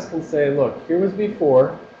 The OS can say, look, here was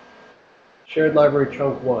before, shared library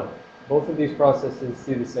chunk 1. Both of these processes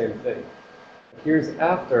see the same thing. Here's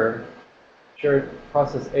after, shared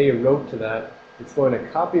process A wrote to that. It's going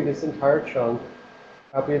to copy this entire chunk,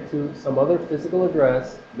 copy it to some other physical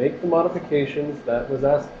address, make the modifications that was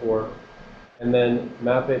asked for, and then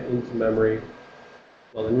map it into memory.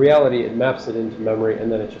 Well, in reality, it maps it into memory,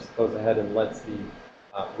 and then it just goes ahead and lets the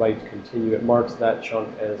write continue. It marks that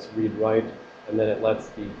chunk as read-write, and then it lets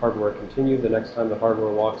the hardware continue. The next time the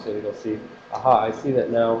hardware walks in, it'll see, aha, I see that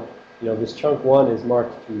now, this chunk 1 is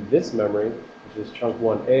marked to this memory, which is chunk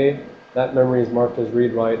 1A. That memory is marked as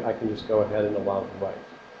read-write. I can just go ahead and allow the write.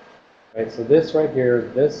 Right, so this right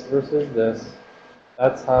here, this versus this,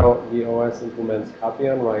 that's how the OS implements copy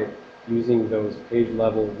on write using those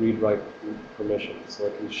page-level read-write permissions. So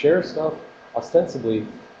it can share stuff ostensibly,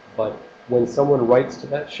 but when someone writes to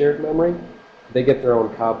that shared memory, they get their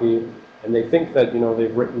own copy, and they think that,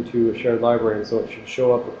 they've written to a shared library, and so it should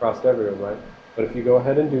show up across everyone, right? But if you go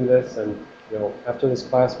ahead and do this, and, after this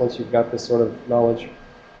class, once you've got this sort of knowledge,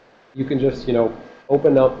 you can just,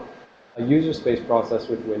 open up a user space process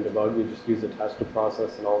with WinDebug. You just use a tester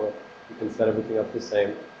process and all that. You can set everything up the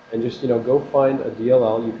same. And just, go find a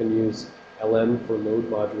DLL. You can use LM for load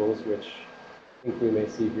modules, which I think we may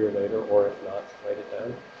see here later, or if not, write it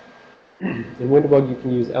down. In WinDebug, you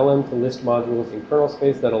can use LM to list modules in kernel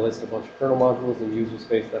space. That'll list a bunch of kernel modules. In user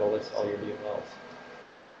space, that'll list all your DLLs.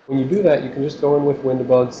 When you do that, you can just go in with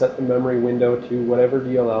WinDebug, set the memory window to whatever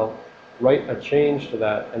DLL, write a change to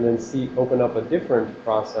that, and then open up a different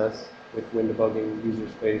process with WinDebugging user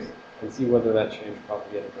space and see whether that change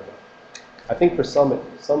propagated or not. I think for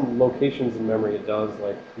some locations in memory it does,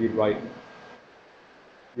 like read-write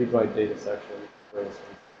data section, for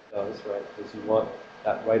instance, does, right? Because you want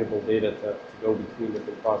that writable data to go between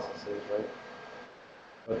different processes, right?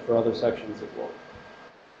 But for other sections, it won't.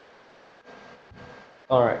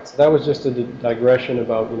 All right, so that was just a digression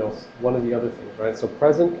about, one of the other things, right? So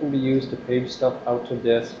present can be used to page stuff out to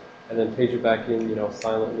disk and then page it back in,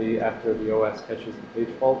 silently after the OS catches the page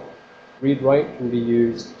fault. Read-write can be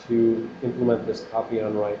used to implement this copy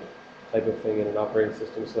on write type of thing in an operating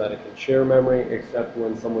system so that it can share memory, except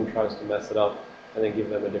when someone tries to mess it up and then give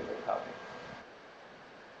them a different copy.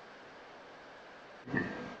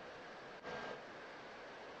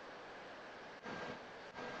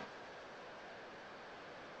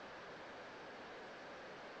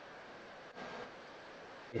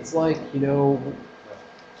 It's like,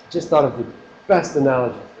 just thought of the best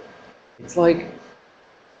analogy. It's like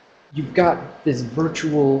you've got this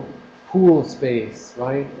virtual pool space,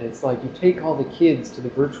 right? And it's like you take all the kids to the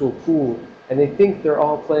virtual pool, and they think they're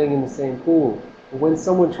all playing in the same pool. But when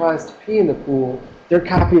someone tries to pee in the pool, they're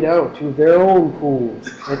copied out to their own pool.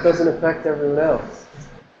 It doesn't affect everyone else.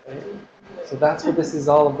 Right? So that's what this is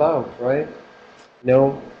all about, right?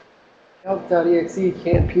 Calc.exe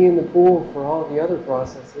can't pee in the pool for all the other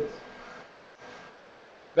processes.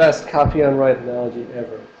 Best copy on write analogy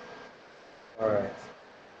ever. All right.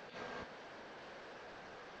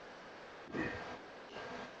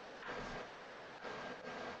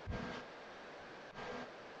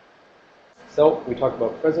 So we talked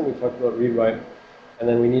about present, we talked about read-write, and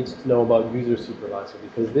then we need to know about user supervisor,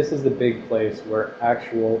 because this is the big place where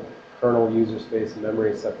actual kernel user space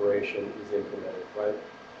memory separation is implemented, right?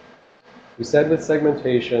 We said with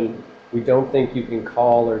segmentation, we don't think you can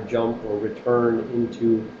call or jump or return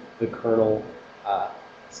into the kernel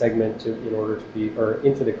segment in order to be, or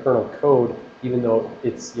into the kernel code, even though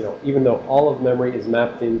it's, even though all of memory is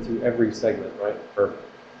mapped into every segment, right?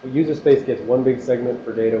 User space gets one big segment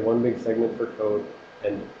for data, one big segment for code,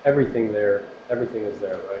 and everything is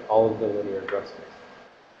there, right? All of the linear address space.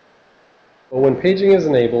 But when paging is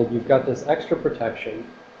enabled, you've got this extra protection,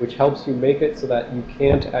 which helps you make it so that you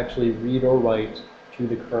can't actually read or write to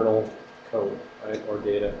the kernel code, right, or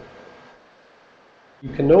data. You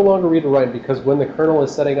can no longer read or write because when the kernel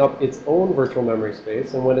is setting up its own virtual memory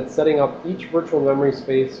space, and when it's setting up each virtual memory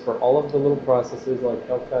space for all of the little processes like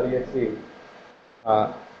calc.exe,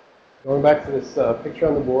 going back to this picture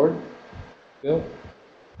on the board, Bill?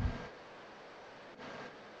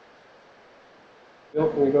 Bill,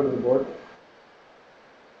 can we go to the board?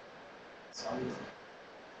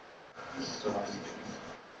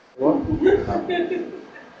 What?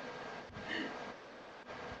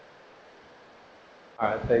 All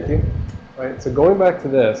right, thank you. All right, so going back to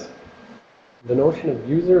this, the notion of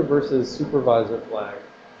user versus supervisor flag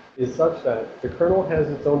is such that the kernel has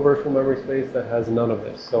its own virtual memory space that has none of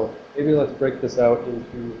this. So maybe let's break this out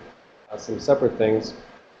into some separate things.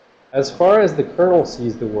 As far as the kernel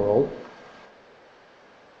sees the world,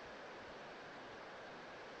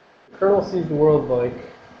 the kernel sees the world like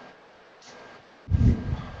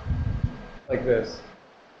this.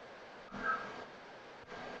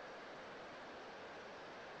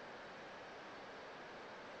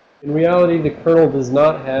 In reality, the kernel does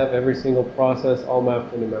not have every single process all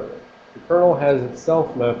mapped into memory. The kernel has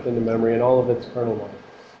itself mapped into memory and all of its kernel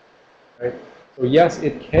modules, right? So yes,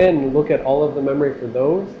 it can look at all of the memory for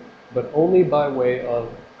those, but only by way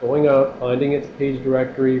of going out, finding its page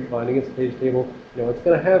directory, finding its page table. You know, it's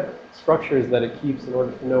going to have structures that it keeps in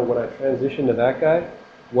order to know when I transition to that guy,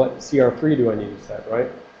 what CR3 do I need to set, right?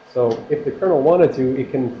 So if the kernel wanted to,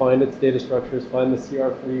 it can find its data structures, find the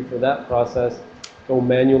CR3 for that process, go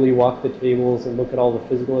manually walk the tables and look at all the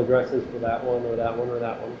physical addresses for that one or that one or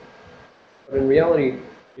that one. But in reality,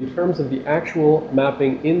 in terms of the actual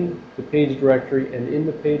mapping in the page directory and in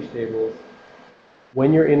the page tables,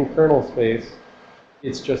 when you're in kernel space,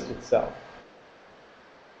 it's just itself.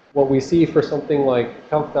 What we see for something like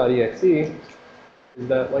calc.exe is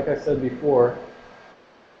that, like I said before,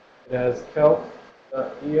 it has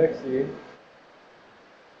calc.exe,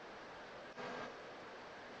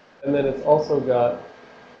 and then it's also got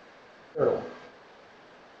kernel.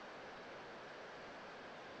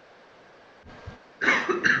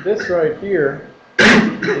 This right here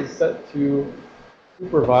is set to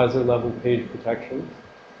supervisor level page protection,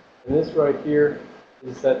 and this right here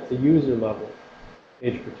is set to user level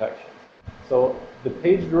page protection. So the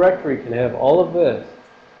page directory can have all of this,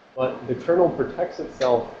 but the kernel protects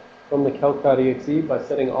itself from the calc.exe by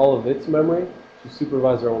setting all of its memory to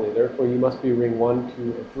supervisor only. Therefore, you must be ring 1,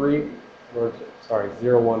 2, or 3, in order to, sorry,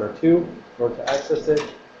 0, 1, or 2, in order to access it,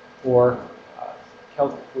 or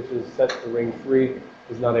calc, which is set to ring 3,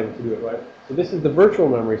 is not able to do it, right? So this is the virtual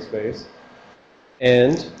memory space,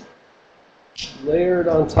 and layered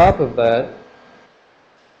on top of that,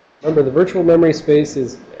 remember the virtual memory space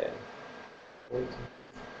is,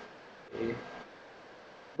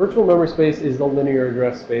 virtual memory space is the linear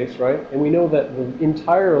address space, right? And we know that the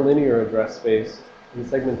entire linear address space in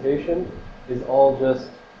segmentation is all just,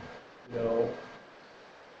 you know,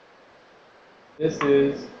 this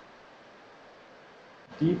is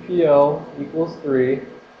DPL equals 3,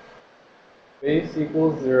 base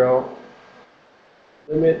equals 0,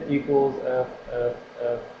 limit equals F, F,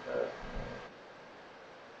 F,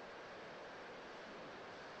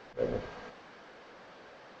 F.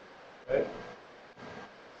 Right?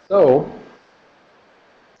 So,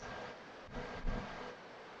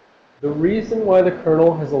 the reason why the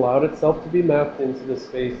kernel has allowed itself to be mapped into this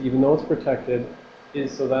space, even though it's protected,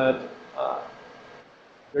 is so that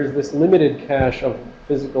there's this limited cache of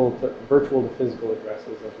physical to virtual to physical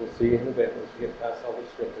addresses, as we'll see in a bit once we get past all the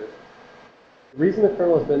descriptors. The reason the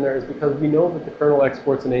kernel has been there is because we know that the kernel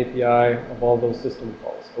exports an API of all those system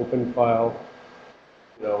calls, open file,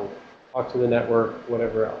 you know, talk to the network,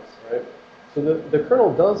 whatever else, right? So the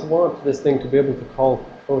kernel does want this thing to be able to call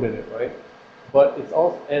code in it, right? But it's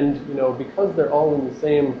also, and you know, because they're all in the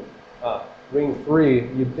same ring 3,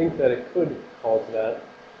 you'd think that it could call to that.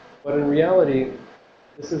 But in reality,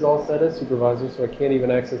 this is all set as supervisor, so I can't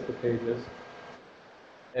even access the pages.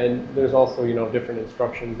 And there's also, you know, different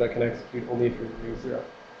instructions that can execute only if you're in ring 0.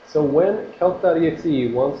 So when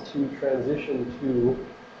calc.exe wants to transition to,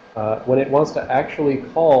 when it wants to actually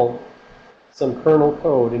call some kernel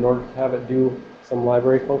code in order to have it do some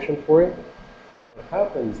library function for it, what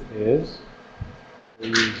happens is, we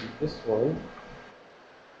use this one,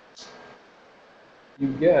 you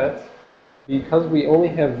get, because we only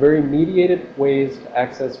have very mediated ways to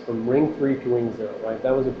access from ring 3 to ring 0, right?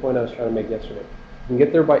 That was a point I was trying to make yesterday. You can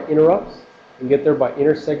get there by interrupts, you can get there by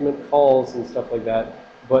inter-segment calls and stuff like that,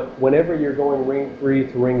 but whenever you're going ring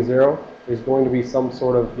 3 to ring 0, there's going to be some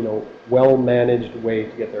sort of, you know, well-managed way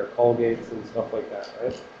to get there, call gates and stuff like that,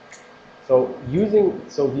 right? So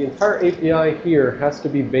the entire API here has to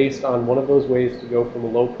be based on one of those ways to go from a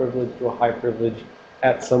low privilege to a high privilege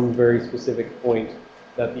at some very specific point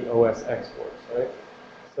that the OS exports, right?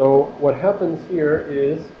 So what happens here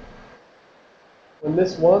is when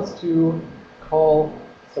this wants to call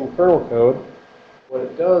some kernel code, what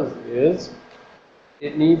it does is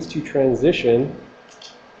it needs to transition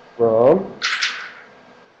from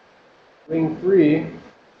ring 3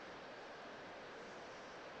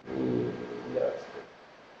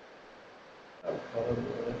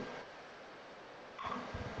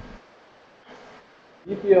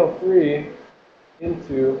 DPL 3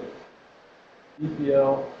 into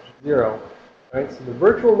DPL 0. Right? So the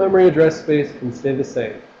virtual memory address space can stay the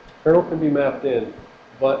same. Kernel can be mapped in,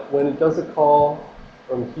 but when it does a call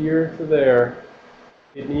from here to there,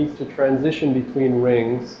 it needs to transition between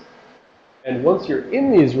rings. And once you're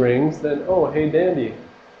in these rings, then, oh, hey, dandy,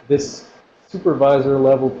 this supervisor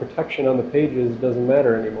level protection on the pages doesn't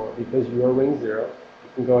matter anymore because you are ring 0. You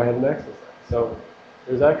can go ahead and access that. So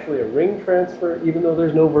there's actually a ring transfer, even though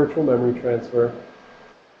there's no virtual memory transfer.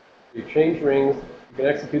 You change rings, you can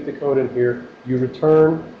execute the code in here. You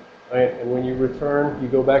return, right? And when you return, you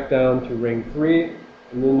go back down to ring 3.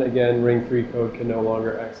 And then again, ring 3 code can no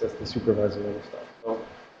longer access the supervisor level stuff. So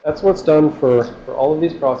that's what's done for all of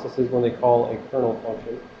these processes when they call a kernel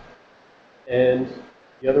function. And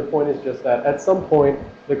the other point is just that at some point,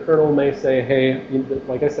 the kernel may say, hey,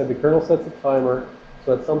 like I said, the kernel sets a timer.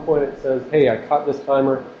 So at some point it says, hey, I caught this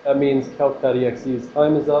timer. That means calc.exe's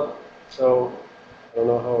time is up. So I don't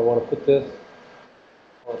know how I want to put this.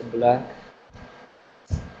 I want it black.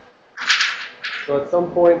 So at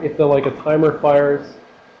some point, if like a timer fires,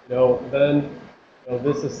 then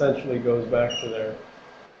this essentially goes back to there.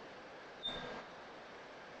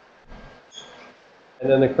 And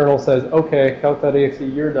then the kernel says, okay, calc.exe,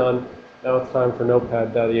 you're done. Now it's time for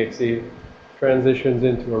notepad.exe. Transitions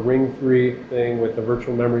into a ring 3 thing with the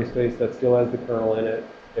virtual memory space that still has the kernel in it.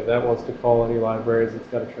 If that wants to call any libraries, it's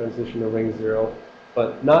got to transition to ring 0.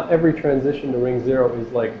 But not every transition to ring 0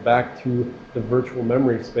 is like back to the virtual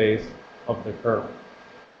memory space of the kernel.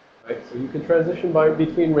 Right? So you can transition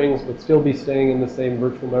between rings but still be staying in the same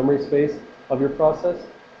virtual memory space of your process.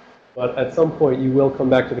 But at some point, you will come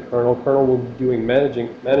back to the kernel. Kernel will be doing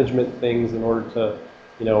management things in order to,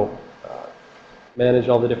 manage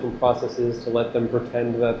all the different processes, to let them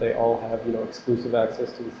pretend that they all have, exclusive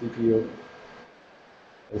access to the CPU.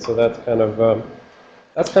 And so that's kind of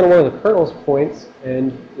one of the kernel's points.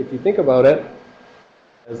 And if you think about it,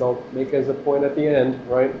 as I'll make as a point at the end,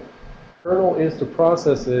 right? Kernel is to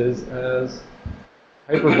processes as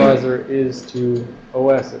hypervisor is to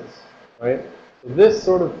OSs, right? So this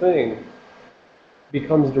sort of thing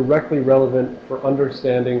becomes directly relevant for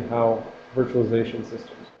understanding how virtualization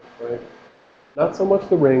systems work, right? Not so much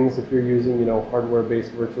the rings if you're using,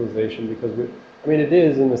 hardware-based virtualization, because it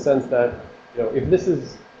is in the sense that, if this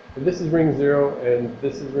is ring 0 and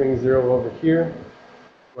this is ring 0 over here,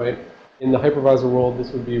 right? In the hypervisor world,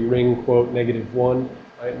 this would be ring quote -1,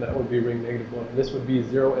 right? And that would be ring -1. And this would be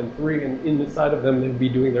 0 and 3, and inside of them, they'd be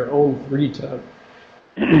doing their own 3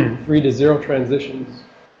 to 0 transitions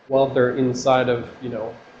while they're inside of,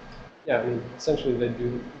 essentially they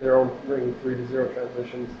do their own ring 3 to 0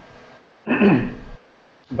 transitions.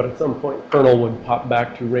 But at some point, kernel would pop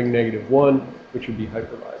back to ring -1, which would be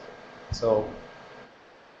hypervisor. So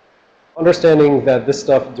understanding that this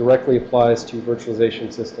stuff directly applies to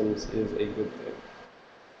virtualization systems is a good thing.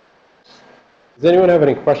 Does anyone have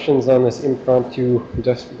any questions on this impromptu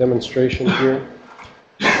demonstration here?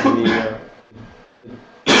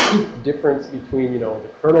 The difference between, the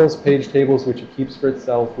kernel's page tables, which it keeps for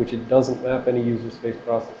itself, which it doesn't map any user space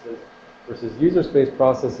processes, versus user space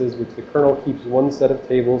processes, which the kernel keeps one set of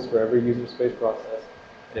tables for every user space process.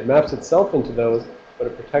 And it maps itself into those, but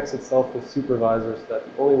it protects itself with supervisors, so that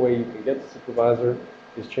the only way you can get the supervisor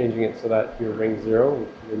is changing it so that you're ring 0, and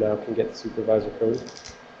you now can get the supervisor code,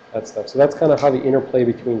 that stuff. So that's kind of how the interplay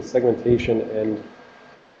between segmentation and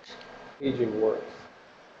paging works,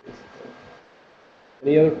 basically.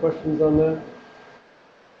 Any other questions on that?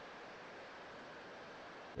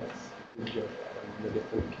 Yes, good job on the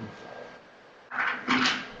different key file.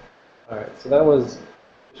 All right, so that was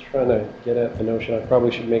just trying to get at the notion. I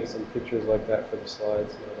probably should make some pictures like that for the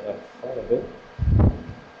slides now that I've thought of it.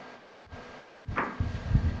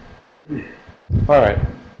 All right,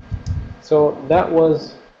 so that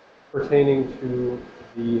was pertaining to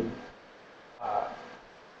the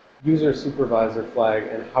user supervisor flag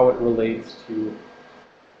and how it relates to.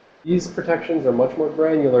 These protections are much more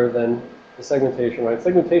granular than the segmentation, right?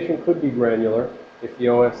 Segmentation could be granular if the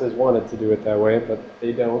OSs wanted to do it that way, but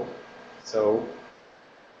they don't. So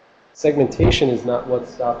segmentation is not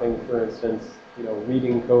what's stopping, for instance,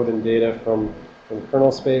 reading code and data from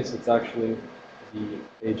kernel space. It's actually the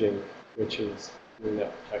paging which is doing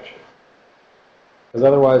that protection. Because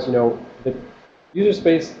otherwise, the user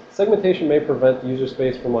space, segmentation may prevent user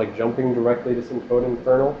space from jumping directly to some code in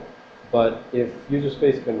kernel. But if user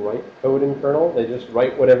space can write code in kernel, they just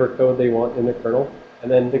write whatever code they want in the kernel,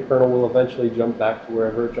 and then the kernel will eventually jump back to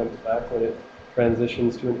wherever it jumps back when it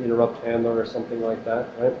transitions to an interrupt handler or something like that,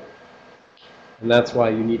 right? And that's why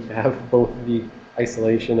you need to have both the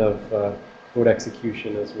isolation of code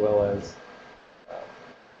execution as well as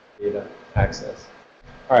data access.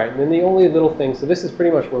 All right, and then the only little thing, so this is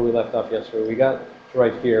pretty much where we left off yesterday. We got to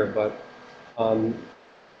right here, but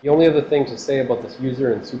the only other thing to say about this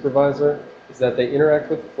user and supervisor is that they interact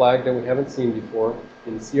with a flag that we haven't seen before.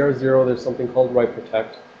 In CR0, there's something called write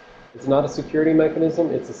protect. It's not a security mechanism,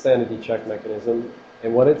 it's a sanity check mechanism.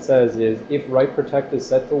 And what it says is if write protect is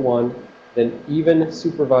set to 1, then even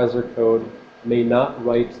supervisor code may not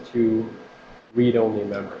write to read-only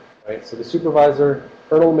memory, right? So the supervisor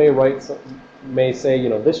kernel may say,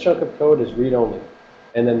 this chunk of code is read-only.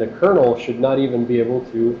 And then the kernel should not even be able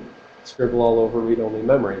to scribble all over read-only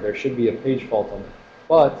memory. There should be a page fault on it.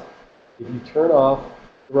 But if you turn off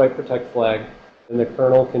the write protect flag, then the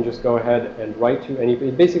kernel can just go ahead and write to any.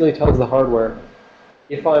 It basically tells the hardware,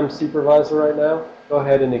 if I'm supervisor right now, go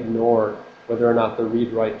ahead and ignore whether or not the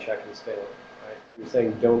read-write check is failing. Right? You're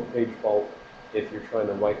saying don't page fault if you're trying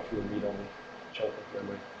to write to a read-only chunk of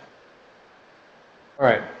memory. All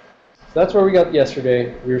right. So that's where we got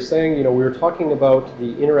yesterday. We were saying, we were talking about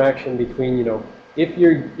the interaction between, if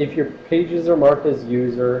your pages are marked as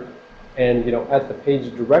user, and at the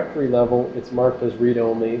page directory level, it's marked as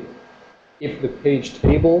read-only. If the page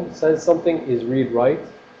table says something is read-write,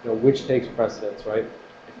 which takes precedence, right?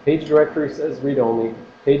 If page directory says read-only,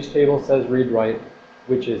 page table says read-write,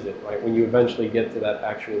 which is it, right? When you eventually get to that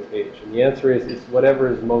actual page, and the answer is it's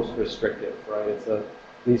whatever is most restrictive, right? It's a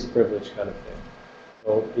least privilege kind of thing.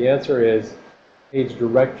 So the answer is page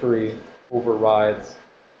directory overrides,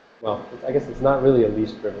 well, I guess it's not really a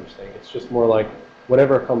least privilege thing. It's just more like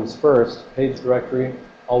whatever comes first, page directory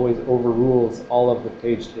always overrules all of the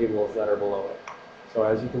page tables that are below it. So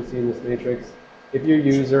as you can see in this matrix, if you're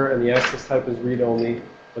user and the access type is read-only,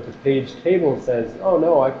 but the page table says, oh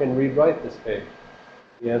no, I can read-write this page.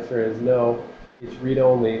 The answer is no, it's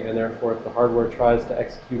read-only, and therefore if the hardware tries to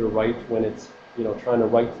execute a write when it's trying to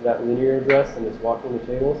write to that linear address and it's walking the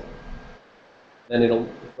tables, then it'll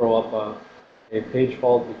throw up a page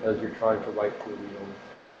fault because you're trying to write to a read-only.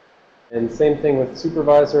 And same thing with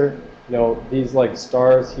supervisor. These like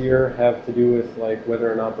stars here have to do with like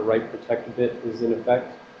whether or not the write protect bit is in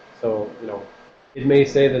effect. So, it may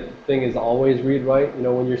say that the thing is always read-write,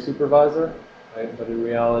 when you're supervisor, right? But in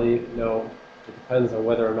reality, no. It depends on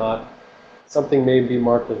whether or not something may be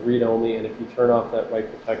marked as read-only, and if you turn off that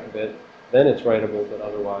write protect bit, then it's writable, but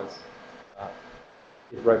otherwise,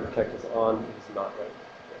 if write protect is on, it is not writable.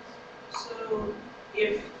 So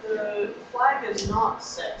if the flag is not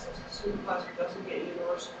set, so the supervisor doesn't get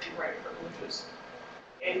universal read-write privileges,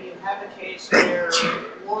 and you have a case where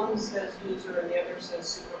one says user and the other says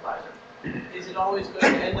supervisor, is it always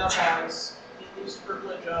going to end up as the least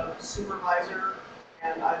privilege of supervisor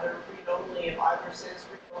and either read-only if either says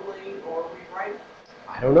read-only or read-write?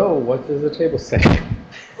 I don't know. What does the table say?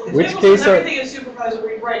 Well, the Which table case says are... everything is supervisor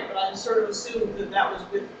read-write, but I sort of assumed that that was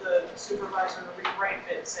with the supervisor read-write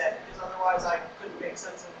bit set, because otherwise I couldn't make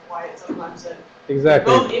sense of why it sometimes said.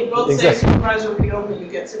 Exactly. If both say supervisor read-only,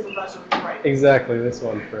 you get supervisor read-write. Exactly, this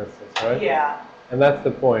one, for instance, right? Yeah. And that's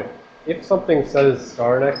the point. If something says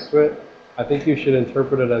star next to it, I think you should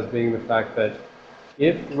interpret it as being the fact that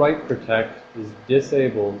if write protect is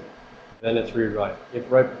disabled, then it's read-write. If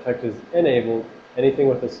write protect is enabled, anything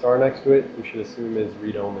with a star next to it, you should assume is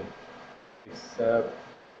read-only. Except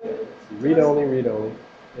it's read-only, read-only.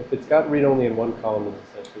 If it's got read-only in one column, it's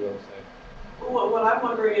essentially what I'm saying. Well, what I'm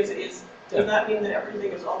wondering is does that mean that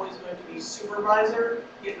everything is always going to be supervisor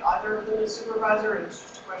if either of them is supervisor, and it's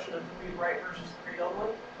just a question of the read-write versus the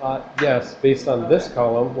read-only? Yes, based on this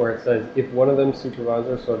column where it says if one of them is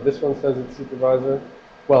supervisor. So if this one says it's supervisor,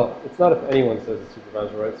 well, it's not if anyone says it's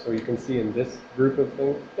supervisor, right? So you can see in this group of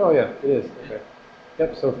things. Oh yeah, it is. Okay.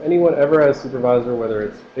 Yep. So if anyone ever has supervisor, whether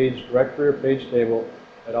it's page directory or page table,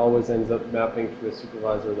 it always ends up mapping to a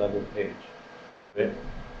supervisor level page. Right?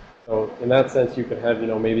 So in that sense, you could have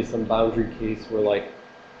maybe some boundary case where like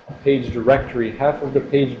a page directory, half of the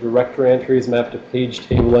page directory entries map to page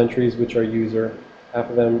table entries, which are user. Half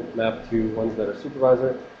of them map to ones that are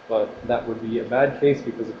supervisor, but that would be a bad case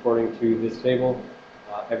because according to this table,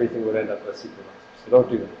 everything would end up as supervisor. So don't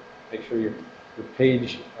do that. Make sure your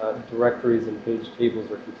page directories and page tables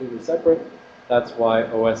are completely separate. That's why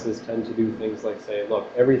OSs tend to do things like say, look,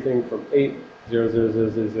 everything from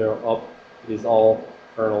 8.0.0.0.0 up is all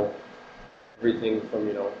kernel. Everything from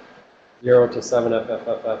 0 to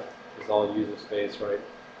 7FFFF is all user space, right?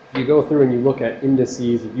 If you go through and you look at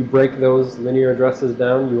indices, if you break those linear addresses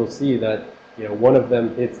down, you will see that one of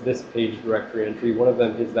them hits this page directory entry, one of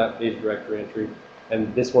them hits that page directory entry,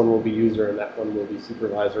 and this one will be user and that one will be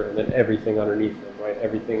supervisor, and then everything underneath them, right?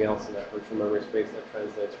 Everything else in that virtual memory space that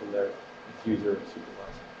translates from there, it's user to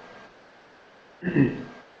supervisor.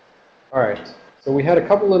 All right. So we had a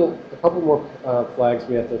couple more flags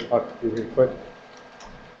we have to talk through here quick.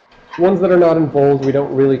 Ones that are not in bold, we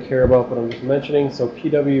don't really care about, but I'm just mentioning. So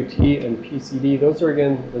PWT and PCD, those are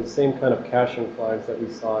again the same kind of caching flags that we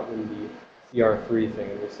saw in the CR3 thing,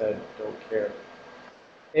 and we said don't care.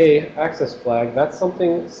 Access flag, that's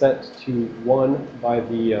something set to 1 by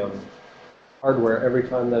the hardware every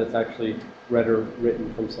time that it's actually read or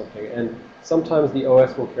written from something. And sometimes the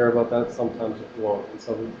OS will care about that, sometimes it won't. And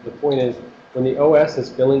so the point is, when the OS is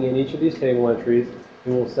filling in each of these table entries, it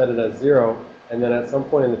will set it as 0. And then at some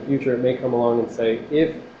point in the future, it may come along and say,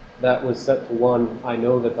 if that was set to 1, I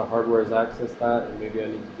know that the hardware has accessed that, and maybe I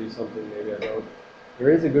need to do something, maybe I don't. There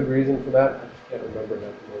is a good reason for that. I just can't remember it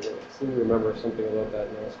at the moment. I seem to remember something about that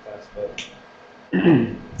in last class, but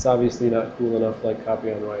it's obviously not cool enough like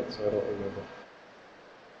copy on write, so I don't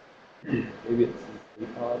remember. Maybe it's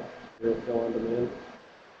zpod, zero fill on demand.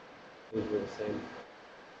 Those were the same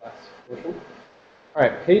class portion. All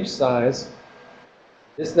right, page size.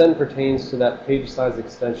 This then pertains to that page size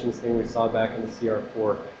extensions thing we saw back in the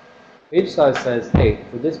CR4 thing. Page size says, hey,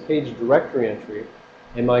 for this page directory entry,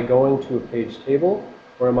 am I going to a page table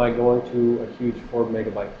or am I going to a huge 4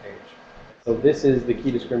 megabyte page? So this is the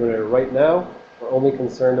key discriminator right now. We're only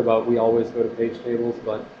concerned about we always go to page tables,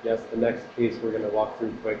 but yes, the next case we're going to walk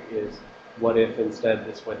through quick is what if instead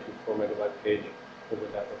this went to a 4 megabyte page? What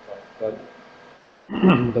would that look like?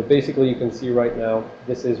 But basically you can see right now,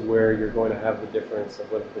 this is where you're going to have the difference of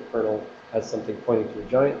whether the kernel has something pointing to a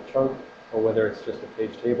giant chunk or whether it's just a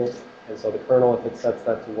page table. And so the kernel, if it sets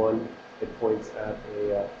that to 1, it points at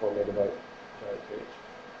a 4 megabyte giant page.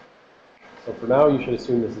 So for now, you should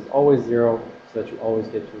assume this is always 0 so that you always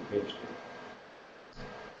get to a page table.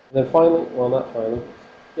 And then finally, well, not finally,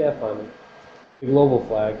 yeah, finally, the global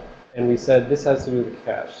flag. And we said this has to do with the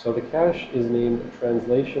cache. So the cache is named a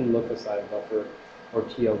translation look-aside buffer, or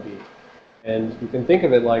TLB. And you can think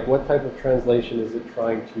of it like, what type of translation is it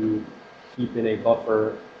trying to keep in a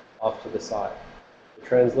buffer off to the side? The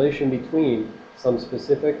translation between some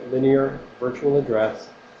specific linear virtual address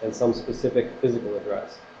and some specific physical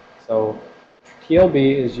address. So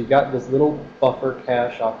TLB is you got this little buffer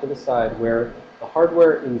cache off to the side where the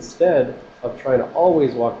hardware, instead of trying to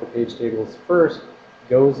always walk the page tables first,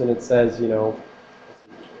 goes and it says, you know,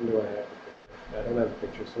 when do I have? I don't have a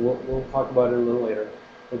picture, so we'll talk about it a little later.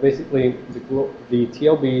 But basically, the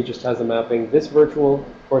TLB just has a mapping. This virtual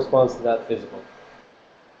corresponds to that physical.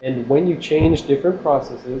 And when you change different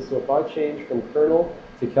processes, so if I change from kernel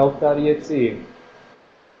to calc.exe,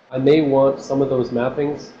 I may want some of those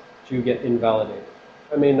mappings to get invalidated.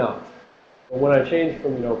 I may not. But when I change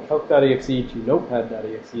from, you know, calc.exe to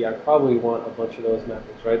notepad.exe, I probably want a bunch of those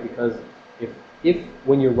mappings, right? Because if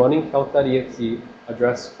when you're running calc.exe,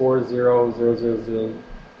 address 40000,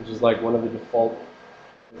 which is like one of the default,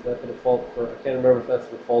 is that the default for, I can't remember if that's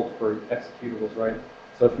the default for executables, right?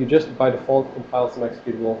 So if you just by default compile some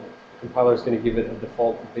executable, the compiler is going to give it a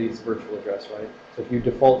default base virtual address, right? So if you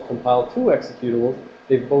default compile 2 executables,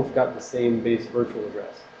 they've both got the same base virtual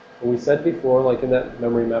address. And we said before, like in that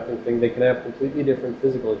memory mapping thing, they can have completely different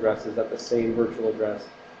physical addresses at the same virtual address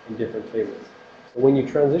in different tables. So when you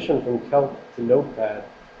transition from calc to notepad,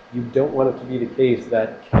 you don't want it to be the case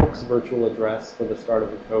that calc's virtual address for the start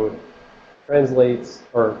of the code translates,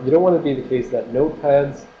 or you don't want it to be the case that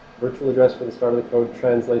notepad's virtual address for the start of the code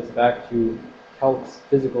translates back to calc's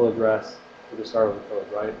physical address for the start of the code,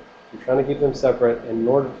 right? You're trying to keep them separate, and in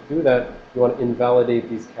order to do that, you want to invalidate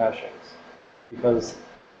these cachings. Because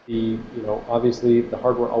obviously the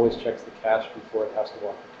hardware always checks the cache before it has to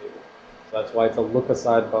walk the table. So that's why it's a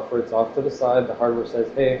look-aside buffer. It's off to the side. The hardware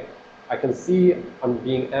says, hey, I can see I'm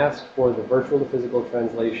being asked for the virtual to physical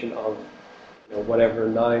translation of, whatever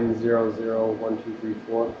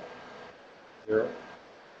 9001234 0.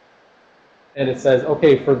 And it says,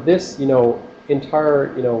 okay, for this,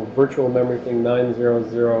 entire, virtual memory thing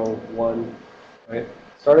 9001, right?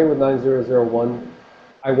 Starting with 9001,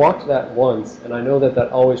 I walked that once, and I know that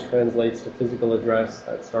that always translates to physical address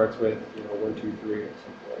that starts with, 123 or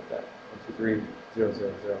something like that.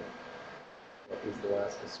 123000. That is the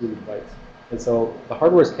last assumed bytes. And so the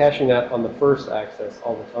hardware is caching that on the first access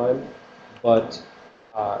all the time, but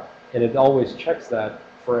and it always checks that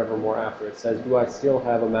forevermore after. It says, do I still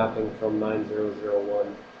have a mapping from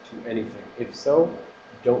 9001 to anything? If so,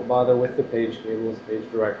 don't bother with the page tables, page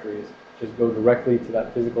directories. Just go directly to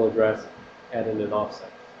that physical address, add in an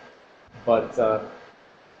offset. But the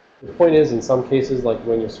point is, in some cases, like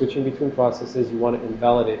when you're switching between processes, you want to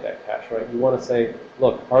invalidate that cache, right? You want to say,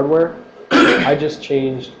 look, hardware, I just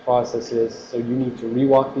changed processes, so you need to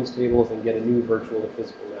rewalk these tables and get a new virtual to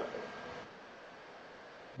physical mapping.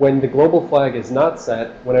 When the global flag is not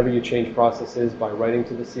set, whenever you change processes by writing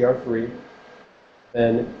to the CR3,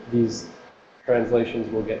 then these translations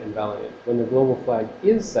will get invalidated. When the global flag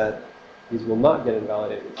is set, these will not get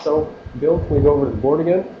invalidated. So, Bill, can we go over to the board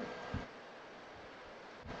again?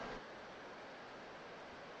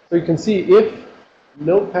 So you can see if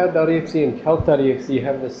notepad.exe and calc.exe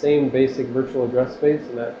have the same basic virtual address space,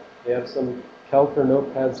 and that they have some calc or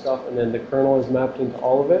notepad stuff, and then the kernel is mapped into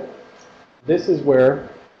all of it, this is where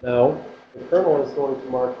now the kernel is going to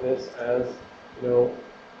mark this as,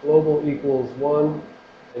 global equals 1,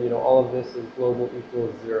 and all of this is global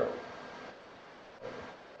equals 0.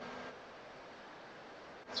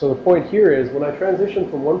 So the point here is when I transition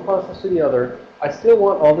from one process to the other, I still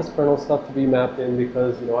want all this kernel stuff to be mapped in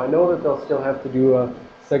because, I know that they'll still have to do a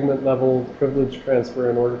segment level privilege transfer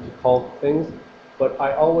in order to call things, but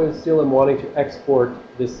I always still am wanting to export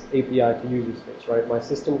this API to user space, right? My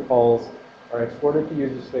system calls are exported to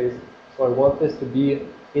user space, so I want this to be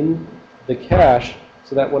in the cache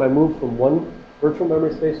so that when I move from one virtual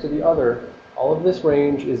memory space to the other, all of this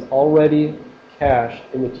range is already cached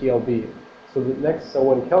in the TLB. So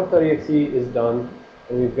when calc.exe is done,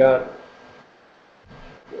 and we've got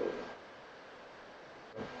a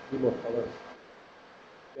few more colors.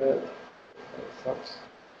 Good. That sucks.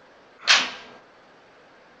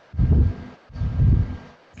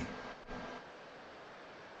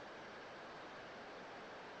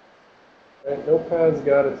 Right, Notepad's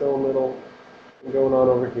got its own little thing going on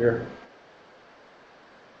over here.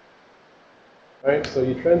 Right, so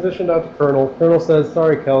you transitioned out to kernel. Kernel says,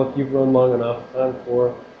 sorry, calc, you've run long enough. Time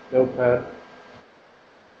for Notepad.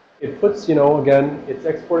 It puts, again, it's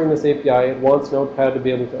exporting this API. It wants Notepad to be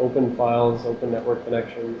able to open files, open network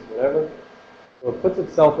connections, whatever. So it puts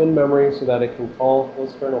itself in memory so that it can call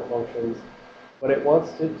those kernel functions. But it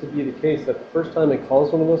wants it to be the case that the first time it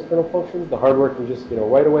calls one of those kernel functions, the hardware can just,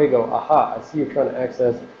 right away go, aha, I see you're trying to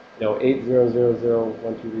access,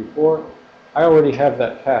 80001234. I already have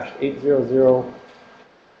that cached.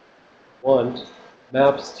 8001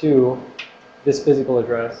 maps to this physical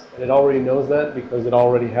address, and it already knows that because it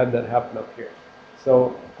already had that happen up here.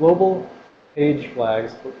 So global page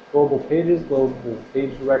flags, global pages, global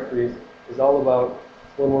page directories is all about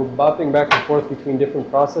when we're bopping back and forth between different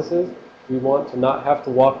processes, we want to not have to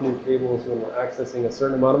walk new tables when we're accessing a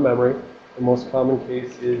certain amount of memory. The most common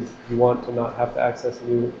case is you want to not have to access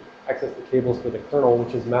the tables for the kernel,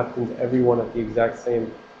 which is mapped into everyone at the exact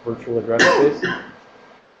same virtual address space.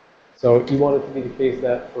 So you want it to be the case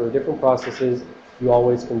that for different processes, you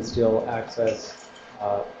always can still access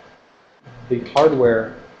the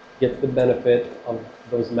hardware, gets the benefit of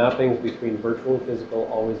those mappings between virtual and physical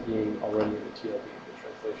always being already in the TLB, the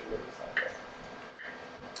translation of the software.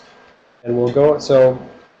 And we'll go, so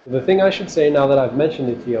the thing I should say now that I've mentioned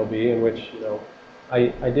the TLB, in which,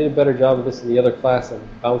 I did a better job of this in the other class of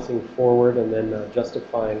bouncing forward and then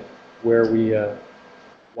justifying where we,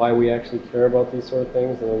 why we actually care about these sort of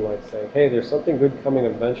things, and then like saying, hey, there's something good coming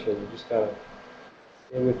eventually, you just gotta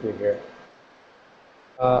stay with me here.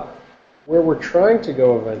 Where we're trying to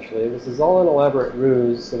go eventually, this is all an elaborate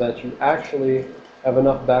ruse so that you actually have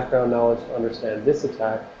enough background knowledge to understand this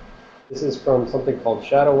attack. This is from something called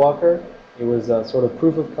Shadow Walker. It was a sort of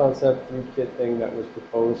proof of concept rootkit thing that was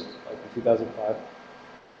proposed like in 2005.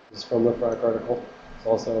 This is from the Frack article. It's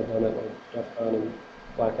also done at like Jeff Kahn and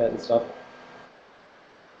Black Hat and stuff.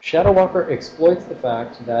 Shadow Walker exploits the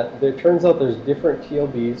fact that it turns out there's different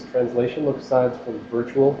TLBs, translation look sides from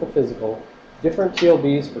virtual to physical, different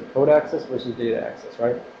TLBs for code access versus data access,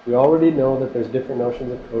 right? We already know that there's different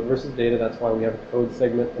notions of code versus data. That's why we have a code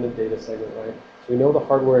segment and a data segment, right? So we know the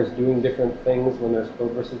hardware is doing different things when there's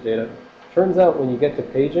code versus data. Turns out when you get to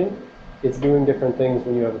paging, it's doing different things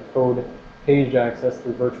when you have a code page access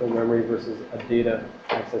through virtual memory versus a data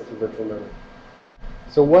access through virtual memory.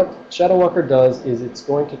 So what Shadow Walker does is it's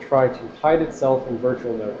going to try to hide itself in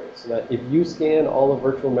virtual memory so that if you scan all of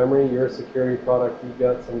virtual memory, you're a security product, you've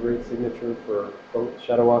got some great signature for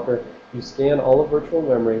Shadow Walker, you scan all of virtual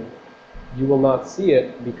memory, you will not see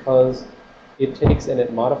it because it takes and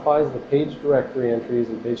it modifies the page directory entries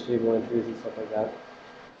and page table entries and stuff like that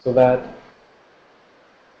so that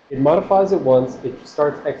it modifies it once, it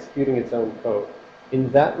starts executing its own code.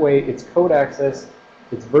 In that way, its code access,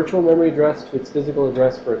 its virtual memory address to its physical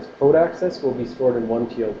address for its code access will be stored in one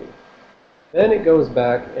TLB. Then it goes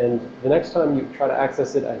back, and the next time you try to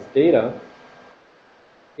access it as data,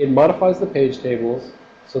 it modifies the page tables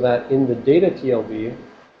so that in the data TLB,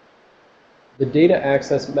 the data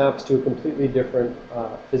access maps to a completely different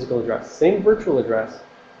physical address. Same virtual address,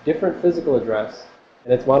 different physical address,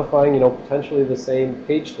 and it's modifying, potentially the same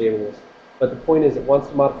page tables. But the point is it wants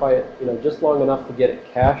to modify it, just long enough to get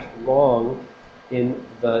it cached wrong in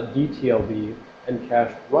the DTLB and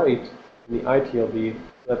cached right in the ITLB,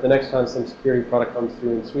 so that the next time some security product comes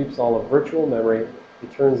through and sweeps all of virtual memory,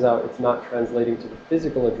 it turns out it's not translating to the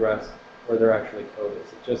physical address where their actually code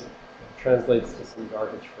is. It just translates to some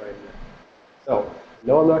garbage frame there. So,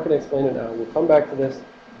 no, I'm not going to explain it now. We'll come back to this,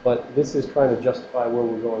 but this is trying to justify where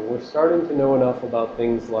we're going. We're starting to know enough about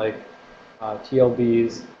things like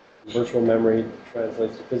TLBs, virtual memory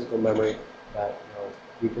translates to physical memory, that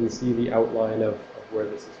we can see the outline of where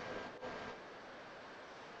this is coming from.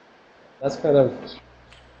 That's kind of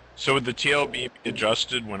So would the TLB be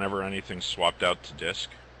adjusted whenever anything's swapped out to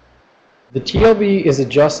disk? The TLB is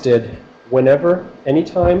adjusted whenever,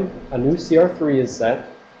 anytime a new CR3 is set.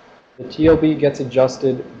 The TLB gets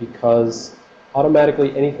adjusted because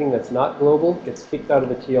automatically anything that's not global gets kicked out of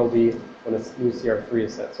the TLB when a new CR3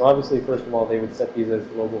 is set. So obviously, first of all, they would set these as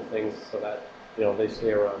global things so that, you know, they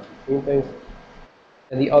stay around between things.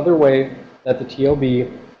 And the other way that the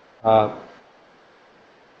TLB,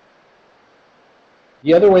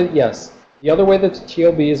 the other way that the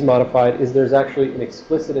TLB is modified is there's actually an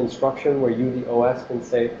explicit instruction where you, the OS, can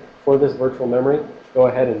say, for this virtual memory, go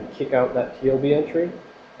ahead and kick out that TLB entry.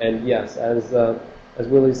 And yes, as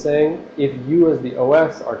Willie's saying, if you as the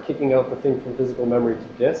OS are kicking out the thing from physical memory to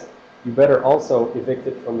disk, you better also evict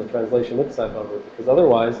it from the translation libside buffer, because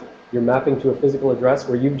otherwise you're mapping to a physical address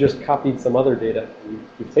where you've just copied some other data.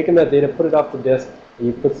 You've taken that data, put it off the disk, and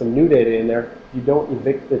you put some new data in there. If you don't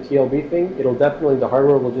evict the TLB thing, it'll definitely, the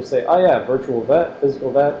hardware will just say, oh yeah, virtual vet, physical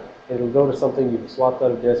vet, and it'll go to something you've swapped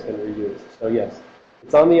out of disk and reused. So yes,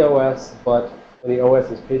 it's on the OS, but when the OS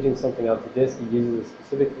is paging something out to disk, it uses a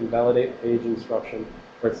specific invalidate page instruction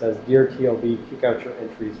where it says, dear TLB, kick out your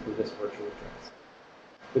entries for this virtual address.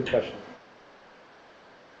 Good question.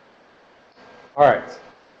 All right.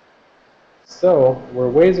 So we're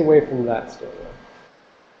ways away from that still.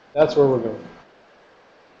 That's where we're going.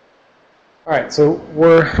 All right, so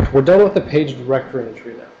we're done with the page directory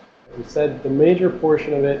entry now. We said the major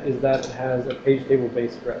portion of it is that it has a page table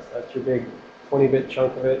base address. That's your big 20-bit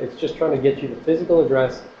chunk of it. It's just trying to get you the physical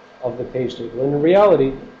address of the page table. And in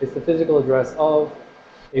reality, it's the physical address of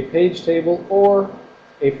a page table or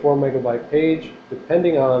a 4 megabyte page,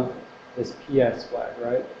 depending on this PS flag,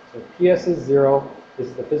 right? So if PS is 0, this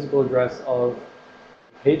is the physical address of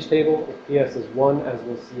the page table. If PS is 1, as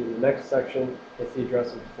we'll see in the next section, it's the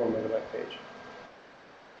address of the 4 megabyte page.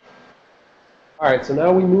 All right, so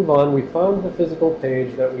now we move on. We found the physical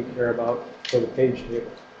page that we care about for the page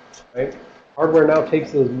table, right? Hardware now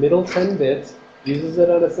takes those middle 10 bits, uses it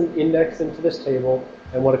as an index into this table,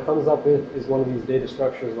 and what it comes up with is one of these data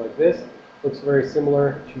structures like this. Looks very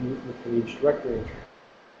similar to the page directory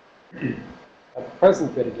entry. At the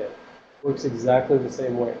present bit again, works exactly the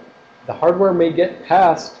same way. The hardware may get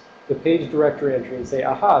past the page directory entry and say,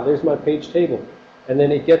 aha, there's my page table. And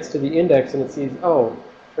then it gets to the index and it sees, oh,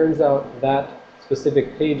 turns out that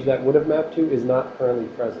specific page that would have mapped to is not currently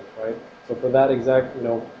present, right? So for that exact, you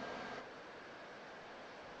know.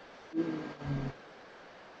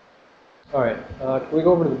 All right, can we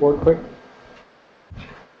go over to the board quick?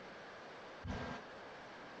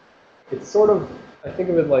 It's sort of, I think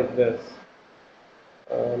of it like this.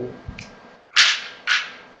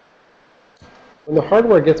 When the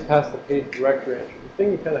hardware gets past the page directory entry, the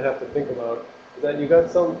thing you kind of have to think about is that you got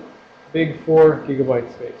some big 4 gigabyte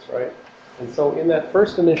space, right? And so in that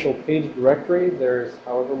first initial page directory, there's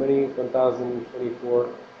however many 1,024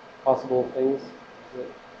 possible things.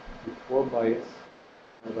 4 bytes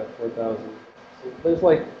by 4,000. So there's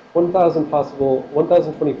like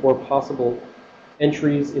 1,024 possible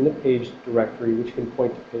entries in the page directory, which can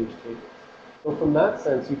point to page tables. So from that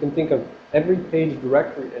sense, you can think of every page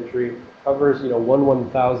directory entry covers, you know,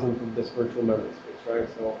 1/1000th of this virtual memory space, right?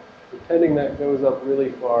 So pretending that goes up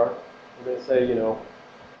really far, we're going to say, you know,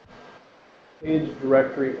 page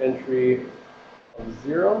directory entry of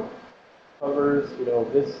 0 covers, you know,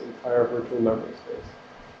 this entire virtual memory space,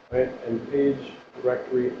 right? And page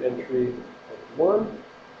directory entry of 1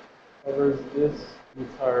 covers this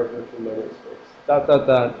entire virtual memory space. Dot, dot,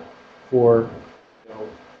 dot for, you know,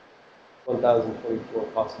 1,024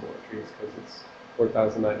 possible entries because it's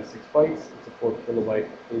 4,096 bytes. It's a 4 kilobyte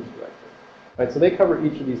page directory. Right, so they cover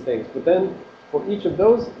each of these things. But then for each of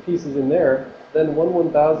those pieces in there, then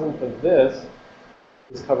 1/1000th of this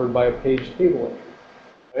is covered by a page table entry,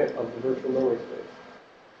 right, of the virtual memory space.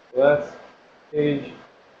 So that's page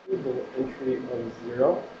table entry of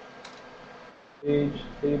 0, page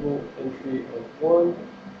table entry of 1,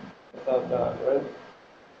 dot, dot, right?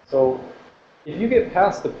 So if you get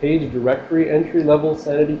past the page directory entry level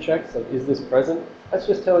sanity checks of is this present, that's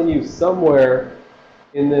just telling you somewhere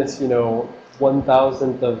in this, you know,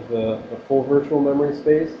 1,000th of the full virtual memory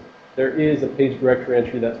space, there is a page directory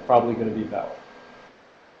entry that's probably going to be valid.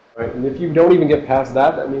 Right? And if you don't even get past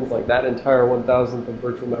that, that means like that entire 1,000th of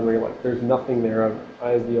virtual memory, like there's nothing there.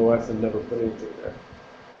 I, as the OS, have never put anything there.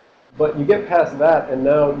 But you get past that, and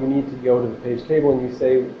now you need to go to the page table, and you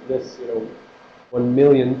say this, you know,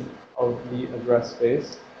 1/1,000,000th of the address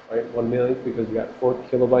space, right? 1/1,000,000th because you got 4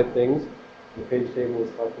 kilobyte things. The page table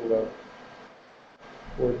is talking about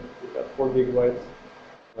we've got 4 gigabytes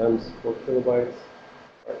times 4 kilobytes.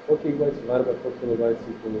 All right, 4 gigabytes divided by 4 kilobytes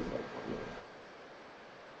equals like 1 million.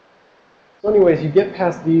 So anyways, you get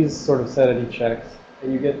past these sort of sanity checks,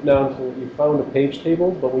 and you get down to, you found a page table,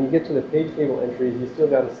 but when you get to the page table entries, you still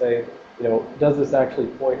got to say, you know, does this actually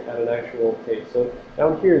point at an actual page? So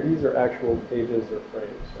down here, these are actual pages or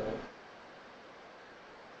frames, right?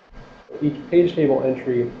 So each page table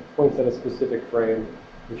entry points at a specific frame,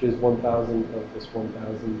 which is 1,000 of this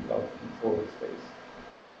 1,000 of total space.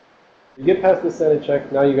 You get past this sanity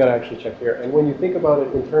check, now you got to actually check here. And when you think about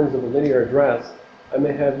it in terms of a linear address, I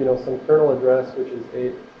may have, you know, some kernel address, which is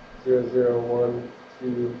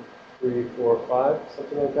 8001234 5,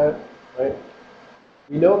 something like that, right?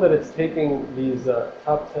 We know that it's taking these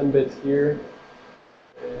top 10 bits here,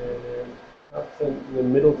 and top 10, the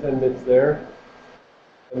middle 10 bits there,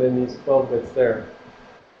 and then these 12 bits there.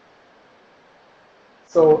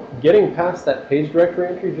 So getting past that page directory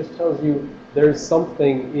entry just tells you there's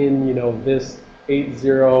something in, you know, this 80,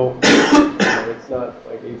 it's not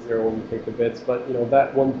like 80 when you take the bits, but, you know,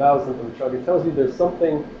 that 1,000th of a chunk, it tells you there's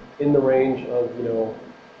something in the range of, you know,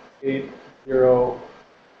 80, you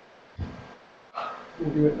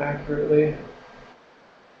can do it accurately.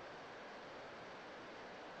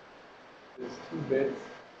 There's 2 bits.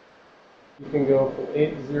 You can go from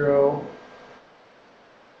 80, 0,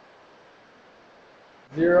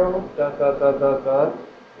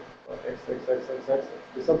 x,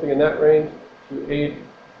 there's something in that range to 80.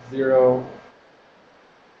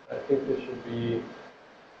 I think this should be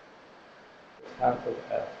half of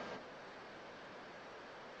f.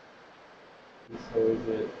 And so is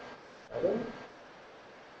it 7?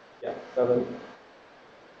 Yeah, 7.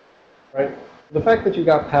 Right? The fact that you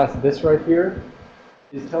got past this right here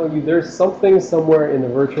is telling you there's something somewhere in the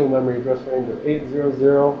virtual memory address range of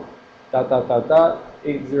 800 ...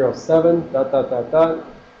 807 ...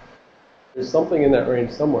 There's something in that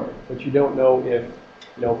range somewhere, but you don't know if,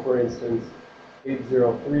 you know, for instance,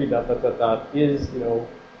 803 ... is, you know,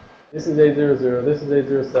 this is 800, this is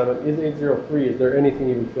 807, is 803, is there anything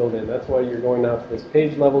even filled in? That's why you're going now to this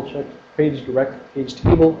page level check, page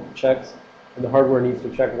table checks, and the hardware needs to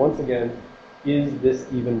check once again, is this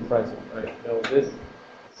even present, right? No, this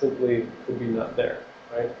simply could be not there,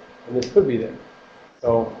 right? And this could be there.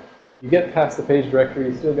 So you get past the page directory,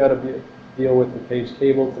 you still got to deal with the page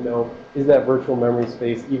table to know, is that virtual memory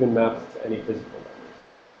space even mapped to any physical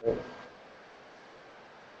memory? Right?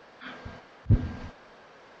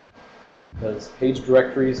 Because page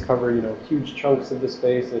directories cover, you know, huge chunks of the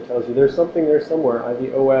space, and it tells you there's something there somewhere.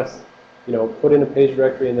 The OS, you know, put in a page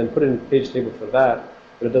directory and then put in a page table for that,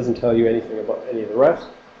 but it doesn't tell you anything about any of the rest.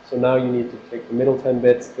 So now you need to take the middle 10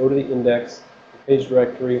 bits, go to the index, the page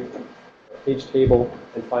directory, page table,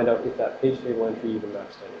 and find out if that page table entry even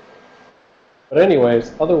maps to anything. But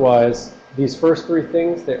anyways, otherwise, these first 3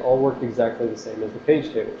 things, they all work exactly the same as the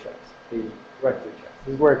page table checks, the directory checks.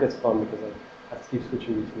 This is where it gets fun because I have to keep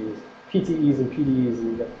switching between PTEs and PDEs, and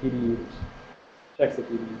you got PDE, which checks the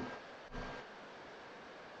PDE.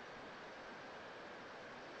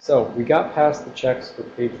 So we got past the checks for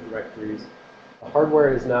page directories. The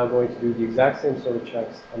hardware is now going to do the exact same sort of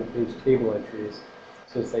checks on the page table entries.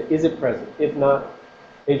 So say, is it present? If not,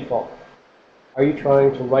 page fault. Are you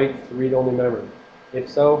trying to write to read-only memory? If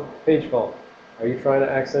so, page fault. Are you trying to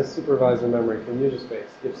access supervisor memory from user space?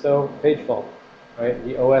 If so, page fault. Right?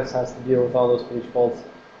 The OS has to deal with all those page faults,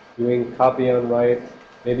 doing copy on write.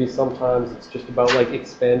 Maybe sometimes it's just about like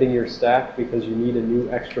expanding your stack because you need a new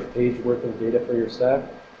extra page worth of data for your stack.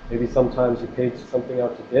 Maybe sometimes you page something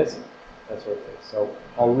out to disk, that sort of thing. So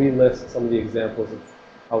I'll relist some of the examples of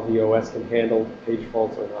how the OS can handle page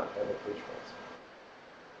faults or not handle page faults.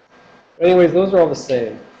 Anyways, those are all the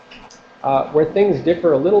same. Where things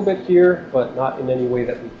differ a little bit here, but not in any way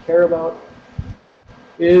that we care about,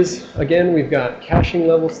 is, again, we've got caching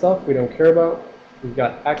level stuff we don't care about. We've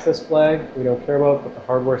got access flag we don't care about, but the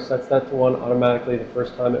hardware sets that to 1 automatically the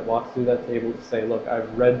first time it walks through that table to say, look,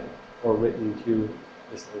 I've read or written to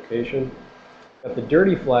this location. Got the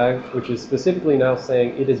dirty flag, which is specifically now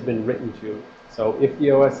saying it has been written to. So if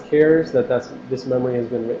the OS cares that this memory has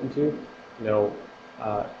been written to, you know,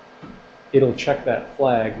 it'll check that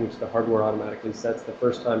flag, which the hardware automatically sets the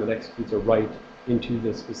first time it executes a write into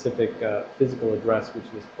the specific physical address, which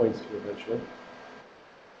this points to eventually.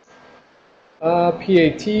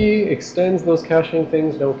 PAT extends those caching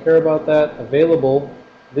things, don't care about that. Available,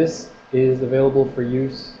 this is available for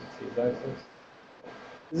use. Let's see, is that access?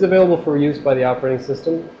 This is available for use by the operating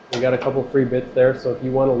system. We got a couple free bits there, so if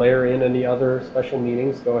you want to layer in any other special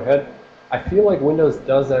meanings, go ahead. I feel like Windows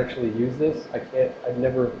does actually use this. I've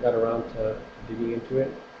never got around to digging into it.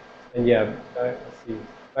 And yeah, let's see.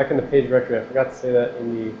 Back in the page directory, I forgot to say that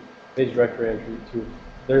in the page directory entry too.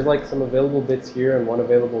 There's like some available bits here and one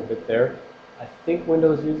available bit there. I think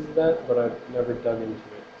Windows uses that, but I've never dug into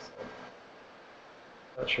it, so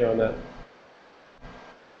not sure on that.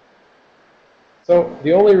 So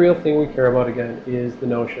the only real thing we care about, again, is the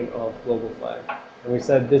notion of global flag. And we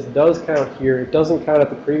said this does count here. It doesn't count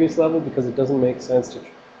at the previous level because it doesn't make sense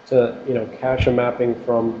to cache a mapping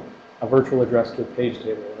from a virtual address to a page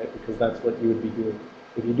table, right? Because that's what you would be doing.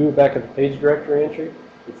 If you do it back at the page directory entry,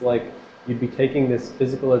 it's like you'd be taking this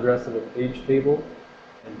physical address of a page table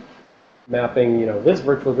and mapping, this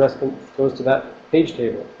virtual address goes to that page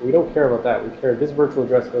table. We don't care about that. We care this virtual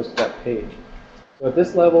address goes to that page. So at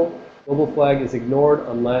this level, global flag is ignored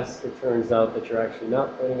unless it turns out that you're actually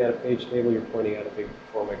not pointing at a page table, you're pointing at a big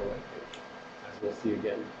 4 megabyte page, as we'll see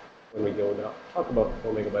again when we go down, talk about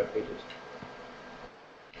 4 megabyte pages.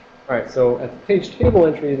 All right, so at the page table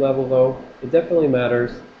entry level, though, it definitely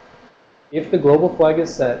matters. If the global flag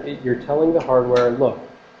is set, you're telling the hardware, look,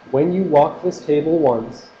 when you walk this table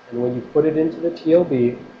once, and when you put it into the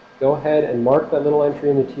TLB, go ahead and mark that little entry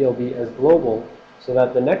in the TLB as global, so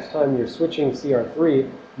that the next time you're switching CR3,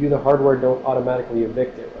 you, the hardware, don't automatically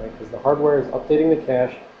evict it, right? Because the hardware is updating the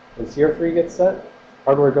cache. When CR3 gets set,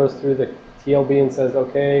 hardware goes through the TLB and says,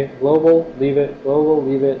 okay, global, leave it,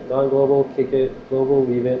 non-global, kick it, global,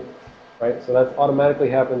 leave it, right? So that automatically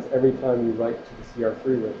happens every time you write to the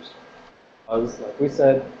CR3 register. Like we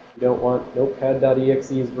said, you don't want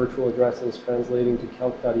notepad.exe's virtual addresses translating to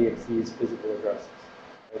calc.exe's physical addresses.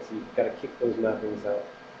 Right? So you've got to kick those mappings out.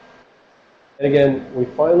 And again, we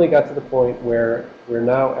finally got to the point where we're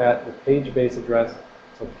now at the page base address.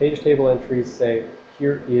 So page table entries say,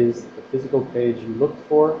 here is the physical page you looked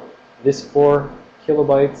for. This 4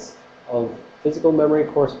 kilobytes of physical memory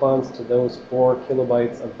corresponds to those 4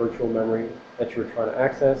 kilobytes of virtual memory that you're trying to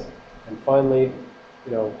access. And finally,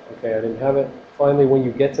 okay, I didn't have it. Finally, when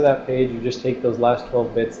you get to that page, you just take those last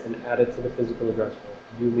 12 bits and add it to the physical address book.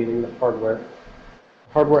 You meaning the hardware.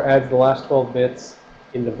 The hardware adds the last 12 bits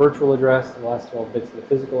in the virtual address, the last 12 bits in the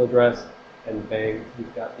physical address, and bang,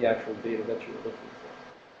 you've got the actual data that you were looking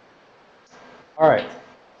for. All right,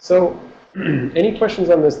 so any questions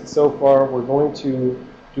on this so far? We're going to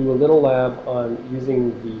do a little lab on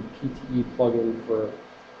using the PTE plugin for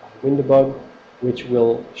WinDebug, which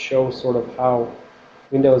will show sort of how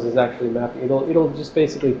Windows is actually mapping. It'll just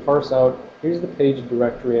basically parse out, here's the page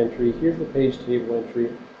directory entry, here's the page table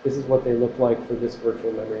entry, this is what they look like for this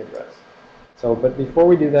virtual memory address. So, but before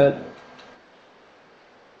we do that,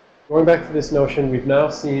 going back to this notion, we've now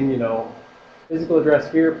seen, physical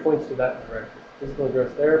address here points to that directory. Physical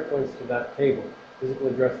address there points to that table. Physical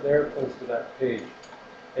address there points to that page.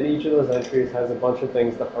 And each of those entries has a bunch of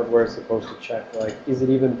things the hardware is supposed to check, like, is it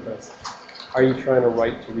even present? Are you trying to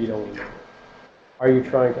write to read-only memory? Are you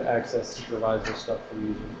trying to access supervisor stuff from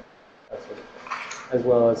using that sort of thing? As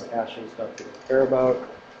well as caching stuff you don't care about,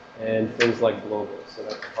 and things like global, so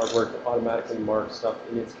that the hardware can automatically mark stuff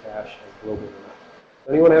in its cache as global or not.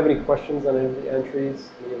 Does anyone have any questions on any of the entries,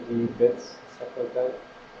 any of the bits, stuff like that?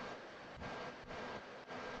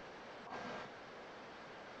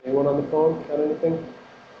 Anyone on the phone got anything?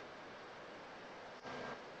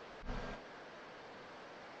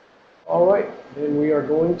 All right, then we are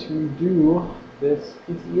going to do this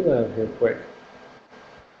PTE lab here quick.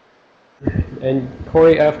 And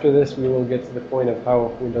Corey, after this, we will get to the point of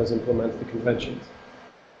how Windows implements the conventions.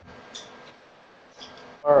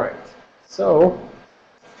 All right, so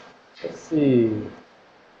let's see.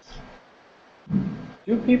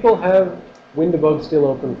 Do people have WinDebug still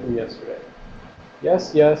open from yesterday?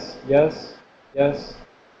 Yes, yes, yes, yes.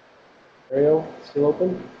 Ariel, still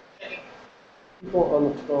open? People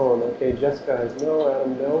on the phone. Okay, Jessica has no,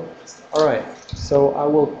 Adam no. All right, so I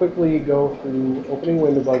will quickly go through opening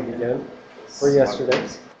WinDebug again for yesterday.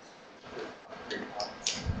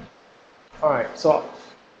 All right, so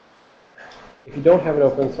if you don't have it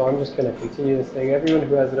open, so I'm just going to continue this thing. Everyone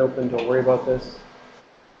who has it open, don't worry about this.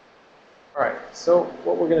 All right, so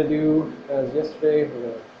what we're going to do as yesterday,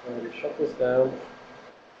 we're going to shut this down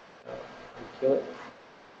and kill it.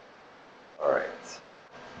 All right.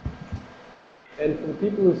 And for the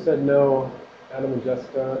people who said no, Adam and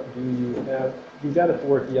Jessica, you got it to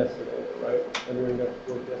work yesterday, right? Everyone got it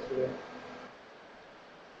to work yesterday?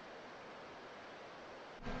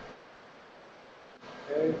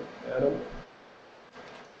 Okay, Adam.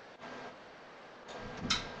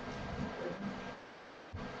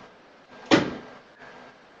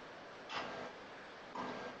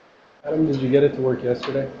 Adam, did you get it to work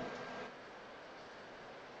yesterday?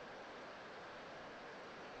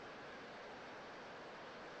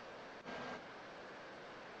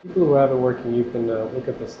 People who have it working, you can look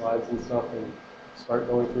at the slides and stuff and start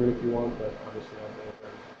going through it if you want, but obviously I'll go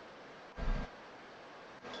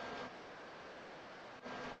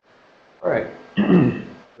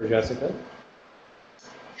for Jessica.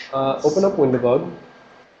 Open up WinDebug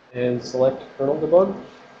and select kernel debug.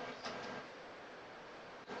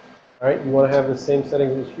 All right, you want to have the same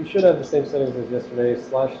settings. You should have the same settings as yesterday, // /,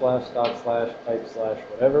 /,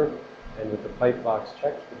 whatever, and with the pipe box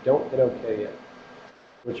checked, but don't hit OK yet.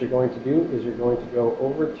 What you're going to do is you're going to go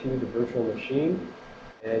over to the virtual machine,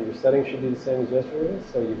 and your settings should be the same as yesterday.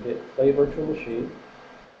 So you hit play virtual machine.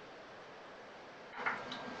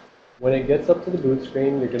 When it gets up to the boot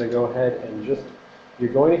screen, you're going to go ahead and you're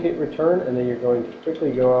going to hit return, and then you're going to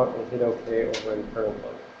quickly go out and hit OK over in kernel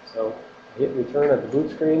debugger. So I hit return at the boot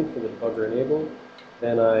screen for the debugger enabled.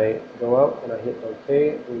 Then I go out and I hit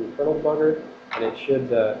OK in the kernel debugger, and it should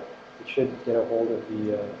get a hold of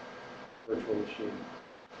the virtual machine.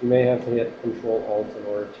 You may have to hit Control-Alt in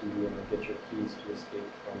order to get your keys to escape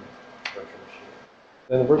from the virtual machine.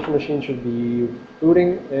 Then the virtual machine should be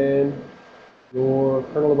booting, and your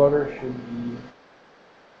kernel debugger should be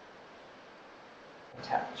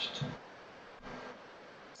attached.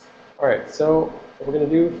 All right, so what we're going to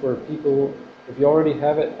do for people, if you already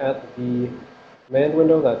have it at the command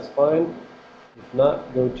window, that's fine. If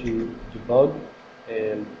not, go to debug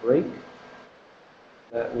and break.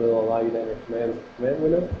 That will allow you to enter commands at the command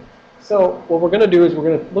window. So what we're going to do is we're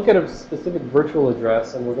going to look at a specific virtual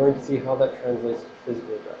address, and we're going to see how that translates to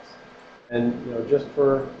physical address. And just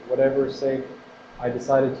for whatever's sake, I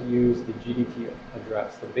decided to use the GDT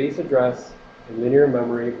address, the base address in linear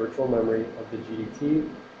memory, virtual memory of the GDT,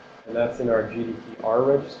 and that's in our GDTR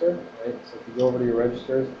register, right? So if you go over to your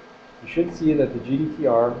registers, you should see that the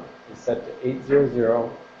GDTR is set to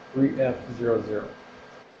 800-3F00. You're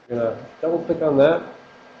going to double click on that,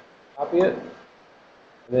 copy it,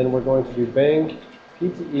 and then we're going to do bang,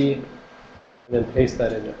 PTE, and then paste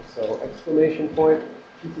that in there. So exclamation point,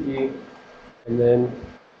 PTE, and then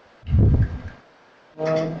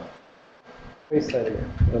paste that in there.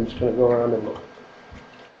 I'm just going to go around and look.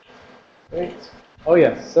 Right. Oh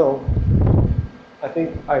yes, so I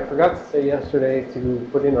think I forgot to say yesterday to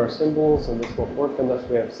put in our symbols, and this won't work unless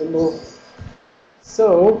we have symbols.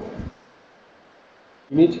 So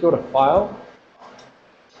you need to go to File,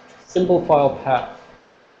 Symbol File Path.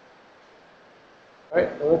 All right,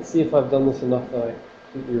 now let's see if I've done this enough that I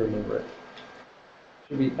completely remember it. It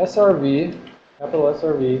should be SRV, capital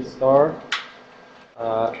SRV, star,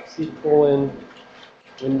 C:,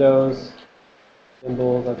 Windows,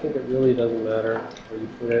 symbols. I think it really doesn't matter where you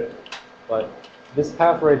put it, but this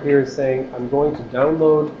path right here is saying I'm going to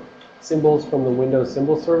download symbols from the Windows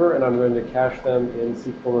symbol server, and I'm going to cache them in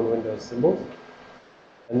C:, Windows symbols.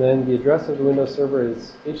 And then the address of the Windows server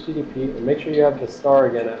is HTTP, and make sure you have the star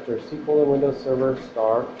again after C:, Windows server,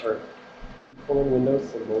 star, or C:, Windows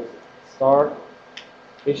symbols, star,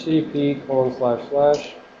 HTTP,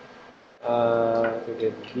 // I think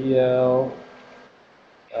it's DL,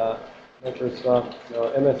 Microsoft,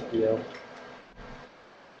 no, MSDL.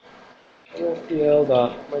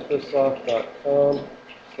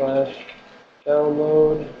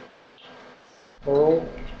 msdl.microsoft.com/download, plural,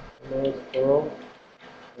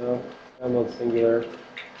 no, download singular,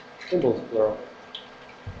 symbols plural.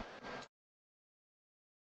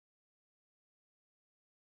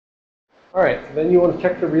 All right, then you want to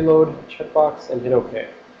check the reload checkbox and hit OK.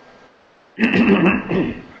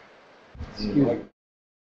 Excuse me.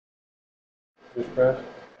 Just crash.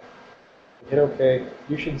 Hit OK.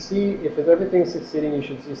 You should see, if everything's succeeding, you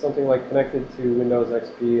should see something like connected to Windows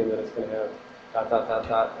XP, and then it's going to have ...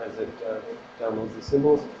 as it downloads the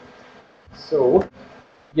symbols. So,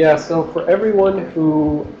 yeah, so for everyone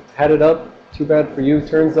who had it up, too bad for you.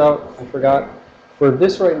 Turns out, I forgot, for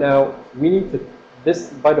this right now, we need to,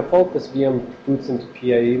 by default, this VM boots into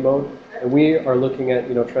PAE mode, and we are looking at,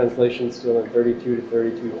 translation still in 32 to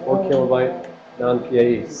 32, 4 kilobyte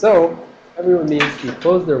non-PAE. So, everyone needs to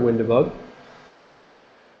close their WinDebug.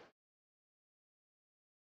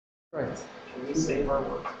 Right. Can we save our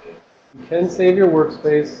workspace? You can save your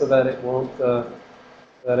workspace so that it'll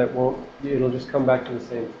just come back to the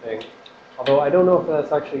same thing. Although I don't know if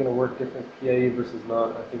that's actually going to work different PAE versus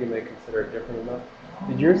not. I think it may consider it different enough.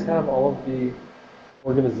 Did yours have all of the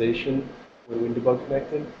organization when WinDebug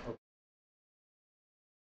connected?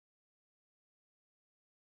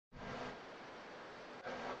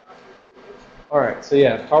 All right, so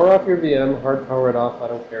yeah, power off your VM, hard power it off, I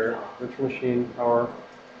don't care. Virtual machine, power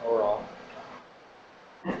off.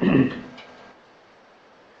 Then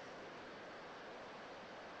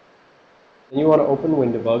you want to open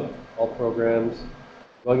WinDebug, all programs,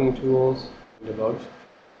 debugging tools, WinDebug.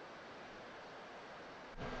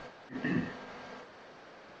 In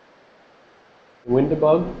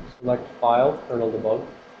WinDebug, select File, Kernel Debug.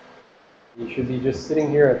 You should be just sitting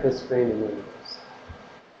here at this screen in Windows.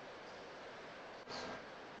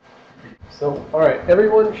 So, all right,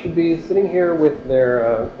 everyone should be sitting here with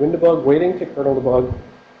their WinDebug waiting to kernel debug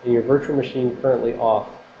and your virtual machine currently off.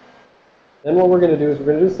 Then what we're going to do is we're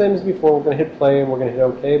going to do the same as before. We're going to hit play and we're going to hit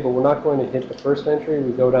OK, but we're not going to hit the first entry.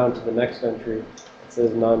 We go down to the next entry that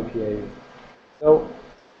says non-PAE. So,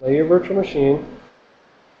 play your virtual machine.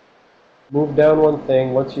 Move down one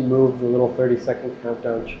thing. Once you move, the little 30-second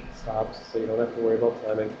countdown stops, so you don't have to worry about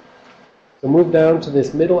timing. So move down to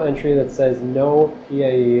this middle entry that says no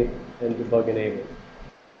PAE and debug enabled.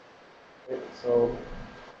 Okay, so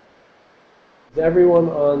is everyone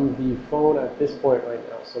on the phone at this point right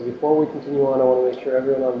now? So before we continue on, I want to make sure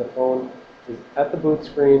everyone on the phone is at the boot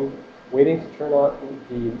screen, waiting to turn on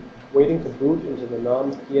waiting to boot into the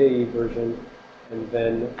non-PAE version, and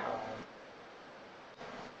then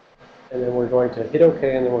we're going to hit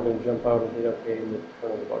OK, and then we're going to jump out and hit OK in the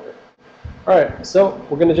kernel debugger. All right, so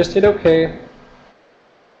we're going to just hit OK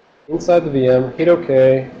inside the VM, hit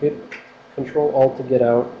OK, hit Control-Alt to get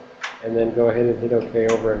out, and then go ahead and hit OK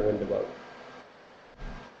over in WinDebug.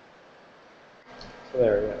 So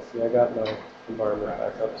there, yeah, see, I got my environment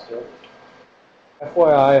back up still.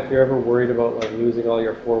 FYI, if you're ever worried about like losing all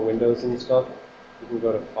your 4 windows and stuff, you can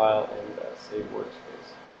go to File and Save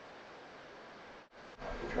Workspace.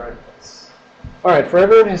 Try this. All right, for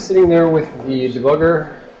everyone who's sitting there with the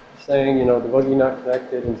debugger saying, you know, debugging not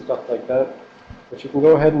connected and stuff like that, what you can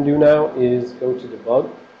go ahead and do now is go to Debug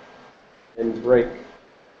and break.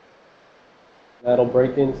 That'll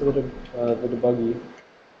break into the debuggy,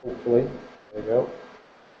 hopefully. There you go.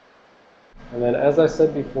 And then, as I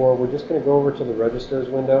said before, we're just going to go over to the registers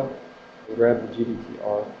window and grab the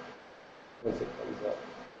GDTR once it comes up.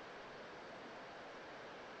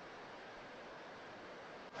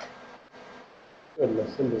 Good, my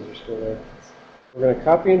symbols are still there. We're going to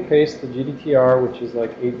copy and paste the GDTR, which is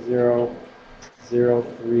like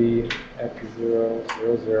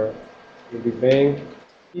 8003F000. You'll be bang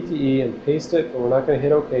PTE and paste it, but we're not going to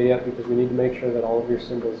hit OK yet because we need to make sure that all of your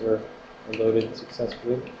symbols are loaded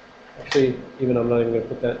successfully. Actually, even I'm not even going to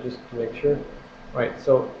put that just to make sure. All right,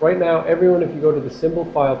 so right now, everyone, if you go to the symbol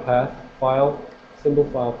file path, symbol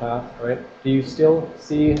file path, right? Do you still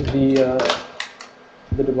see the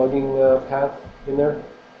debugging path in there?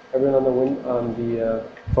 Everyone on the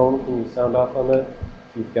phone, can you sound off on that?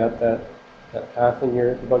 If you've got that path in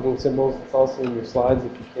your debugging symbols, it's also in your slides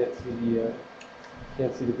if you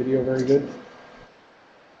can't see the video very good.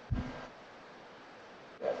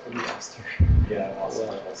 Yeah, so you lost here. Yeah, I lost my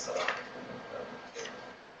whole setup.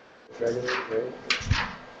 Sure,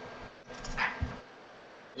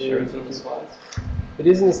 it's in the slides. It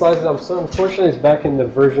is in the slides. So unfortunately, it's back in the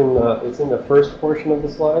version. It's in the first portion of the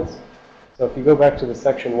slides. So if you go back to the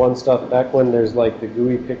section 1 stuff, back when there's like the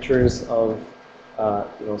GUI pictures of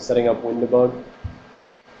you know, setting up WinDebug.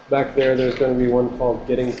 Back there's going to be one called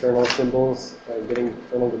getting kernel symbols, getting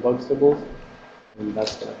kernel debug symbols, and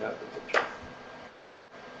that's going to have the picture.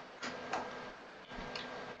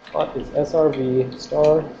 But it's SRV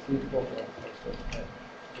star C4.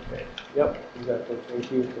 Okay. Yep, exactly.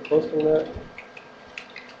 Thank you for posting that.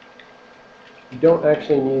 You don't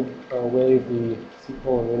actually need really the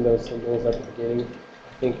SQL and Windows symbols at the beginning. I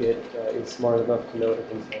think it is smart enough to know to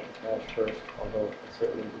install the cache first, although I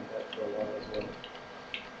certainly did that for a while as well.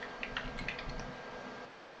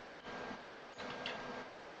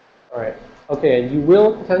 All right. Okay, and you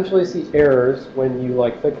will potentially see errors when you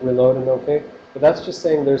like click reload and OK, but that's just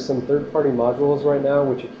saying there's some third-party modules right now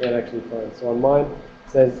which you can't actually find. So on mine,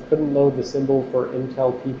 it says couldn't load the symbol for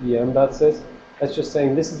Intel PPM.sys. That's just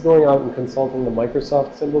saying this is going out and consulting the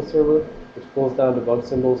Microsoft symbol server, which pulls down debug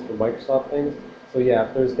symbols for Microsoft things. So yeah,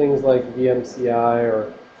 if there's things like VMCI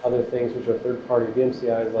or other things which are third-party,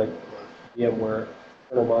 VMCI is like VMware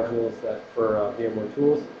kernel modules that for VMware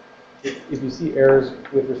tools. If you see errors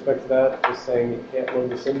with respect to that, just saying you can't load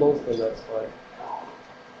the symbols, then that's fine.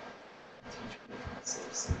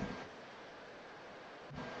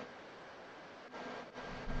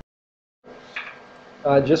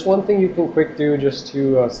 Just one thing you can quick do just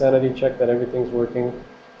to sanity check that everything's working.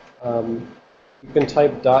 You can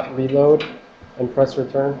type .reload and press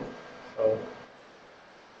return. So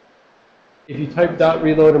if you type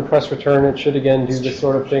 .reload and press return, it should again do this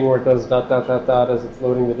sort of thing where it does ... as it's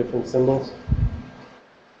loading the different symbols.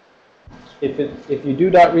 If you do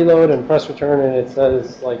 .reload and press return and it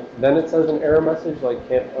says then it says an error message like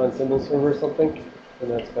can't find symbol server or something, then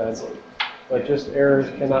that's bad. But just errors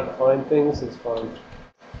cannot find things, it's fine.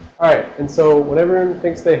 All right, and so when everyone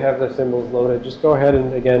thinks they have their symbols loaded, just go ahead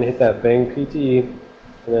and again hit that bang PTE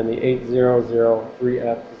and then the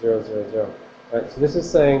 8003F000. Right, so this is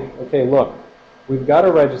saying, okay, look, we've got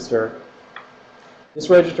a register This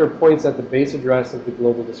register points at the base address of the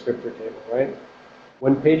global descriptor table, right?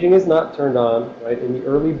 When paging is not turned on, right, in the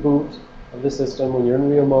early boot of the system, when you're in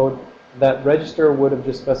real mode, that register would have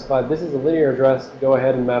just specified, this is a linear address, go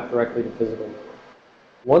ahead and map directly to physical memory.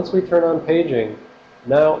 Once we turn on paging,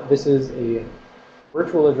 now this is a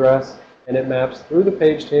virtual address, and it maps through the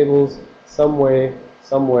page tables some way,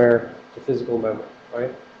 somewhere to physical memory,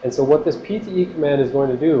 right? And so what this PTE command is going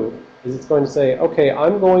to do is it's going to say, okay,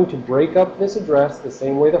 I'm going to break up this address the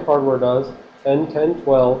same way the hardware does, 10, 10,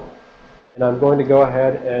 12, and I'm going to go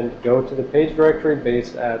ahead and go to the page directory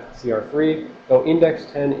based at CR3, go index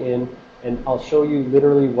 10 in, and I'll show you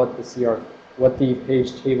literally what the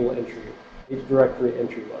page table entry, page directory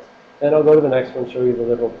entry was. Then I'll go to the next one, show you the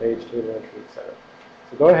literal page table entry, etc.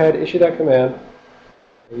 So go ahead, issue that command,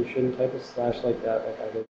 and you shouldn't type a slash like that, like I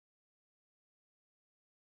did.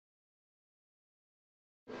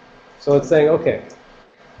 So it's saying, okay,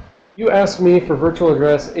 you asked me for virtual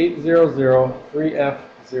address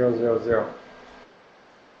 800-3F000.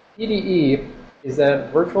 PDE is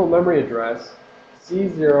that virtual memory address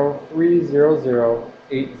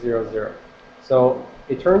C0300800. So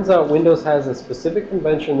it turns out Windows has a specific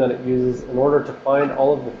convention that it uses in order to find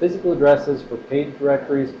all of the physical addresses for page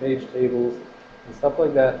directories, page tables, and stuff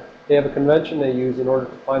like that. They have a convention they use in order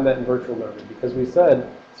to find that in virtual memory, because we said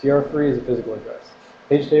CR3 is a physical address.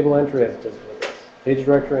 Page table entry has a physical address. Page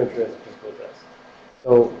directory entry has a physical address.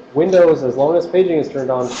 So Windows, as long as paging is turned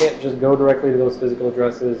on, can't just go directly to those physical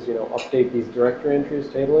addresses, you know, update these directory entries,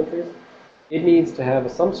 table entries. It needs to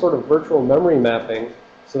have some sort of virtual memory mapping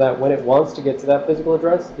so that when it wants to get to that physical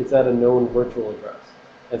address, it's at a known virtual address.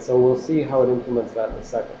 And so we'll see how it implements that in a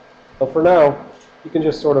second. But for now, you can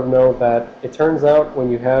just sort of know that it turns out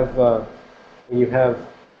when you have, well,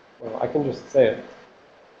 I can just say it.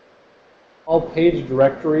 All page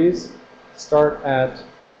directories start at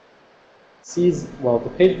the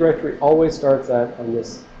page directory always starts at, on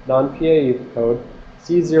this non-PAE code,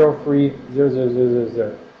 C0300000.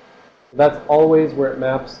 So that's always where it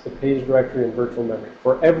maps the page directory in virtual memory.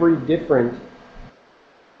 For every different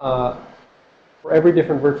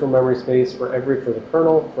virtual memory space, for the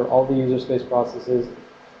kernel, for all the user space processes,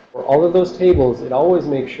 for all of those tables, it always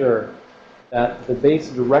makes sure that the base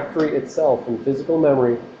directory itself in physical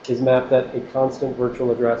memory is mapped at a constant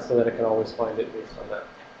virtual address so that it can always find it based on that.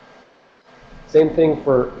 Same thing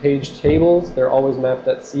for page tables. They're always mapped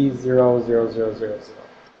at C00000.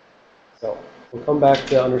 So we'll come back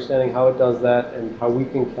to understanding how it does that and how we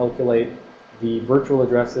can calculate the virtual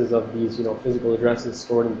addresses of these, you know, physical addresses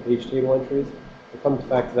stored in page table entries. We'll come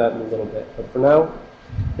back to that in a little bit. But for now,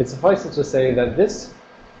 it suffices to say that this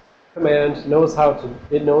command knows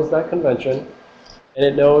it knows that convention, and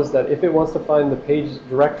it knows that if it wants to find the page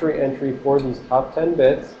directory entry for these top 10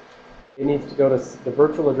 bits, it needs to go to the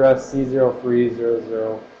virtual address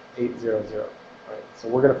C0300800. Right? So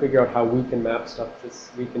we're going to figure out how we can map stuff so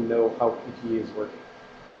we can know how PTE is working.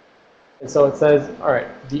 And so it says, all right,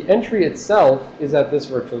 the entry itself is at this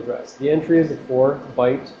virtual address. The entry is a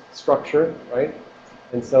 4-byte structure, right?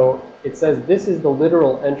 And so it says this is the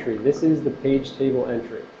literal entry. This is the page table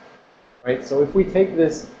entry. Right? So if we take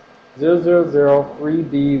this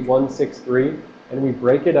 0003B163 and we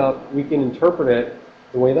break it up, we can interpret it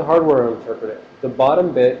the way the hardware will interpret it. The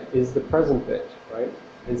bottom bit is the present bit, right?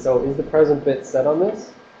 And so is the present bit set on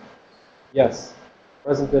this? Yes.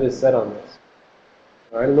 Present bit is set on this.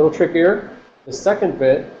 All right, a little trickier. The second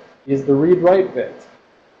bit is the read-write bit.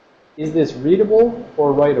 Is this readable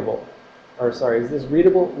or writable? Or sorry, is this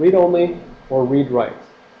readable, read-only or read-write?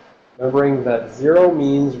 Remembering that 0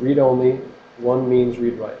 means read-only, 1 means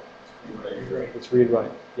read-write. It's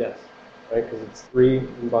read-write, yes. Right, because it's 3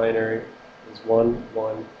 in binary, is 1,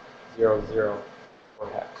 1, 0, 0 for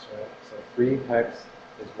hex, right? So 3 hex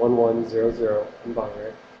is 1, 1, 0, 0 in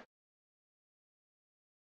binary.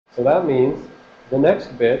 So that means the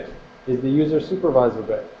next bit is the user supervisor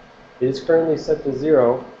bit. It is currently set to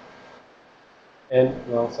 0. And,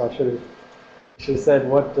 well, so I should have said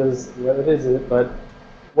what is it, but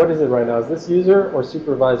what is it right now? Is this user or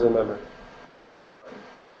supervisor memory?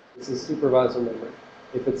 This is supervisor memory.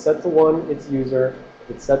 If it's set to 1, it's user.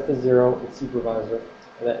 If it's set to 0, it's supervisor.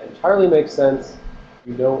 And that entirely makes sense.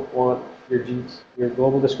 You don't want your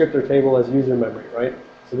global descriptor table as user memory, right?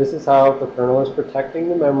 So this is how the kernel is protecting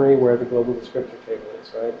the memory where the global descriptor table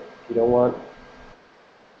is, right? You don't want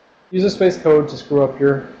user space code to screw up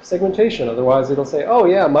your segmentation. Otherwise, it'll say, oh,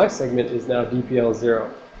 yeah, my segment is now DPL 0.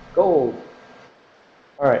 Gold.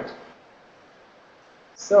 All right.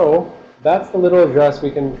 So that's the little address.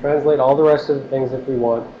 We can translate all the rest of the things if we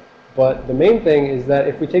want. But the main thing is that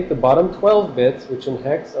if we take the bottom 12 bits, which in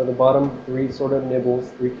hex are the bottom 3 sort of nibbles,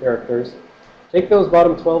 3 characters, take those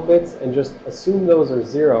bottom 12 bits and just assume those are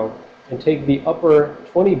 0, and take the upper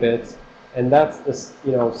 20 bits, and that's the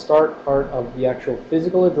start part of the actual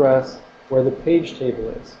physical address where the page table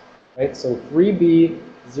is. Right? So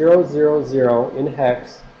 3B000 in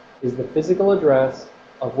hex is the physical address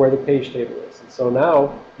of where the page table is. And so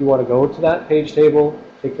now you want to go to that page table,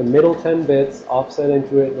 take the middle 10 bits, offset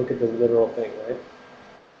into it, look at the literal thing, right?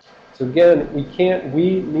 So again,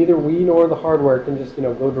 neither we nor the hardware can just,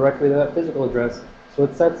 go directly to that physical address. So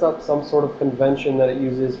it sets up some sort of convention that it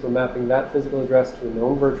uses for mapping that physical address to a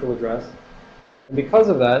known virtual address. And because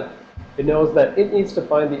of that, it knows that it needs to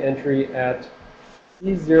find the entry at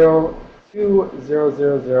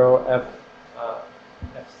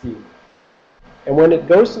C02000FC. And when it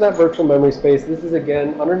goes to that virtual memory space, this is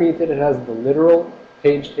again, underneath it, it has the literal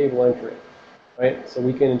page table entry. Right? So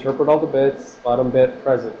we can interpret all the bits, bottom bit,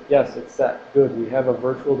 present. Yes, it's set. Good. We have a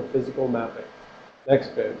virtual to physical mapping.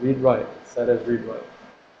 Next bit, read write. It's set as read write.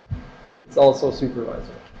 It's also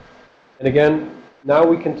supervisor. And again, now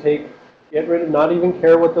we can get rid of, not even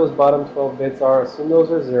care what those bottom 12 bits are, assume those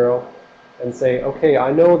are 0, and say, okay,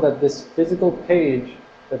 I know that this physical page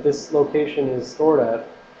that this location is stored at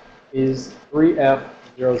is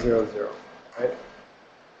 3F000, right?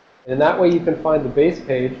 And in that way you can find the base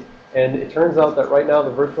page, and it turns out that right now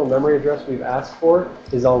the virtual memory address we've asked for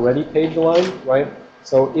is already page aligned, right?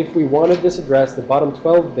 So if we wanted this address, the bottom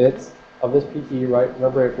 12 bits of this PTE, right?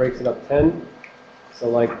 Remember it breaks it up 10. So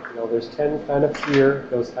like, there's 10 kind of here,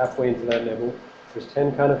 goes halfway into that nibble. There's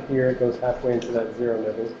 10 kind of here, it goes halfway into that 0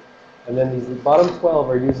 nibble. And then these bottom 12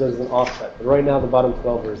 are used as an offset. But right now the bottom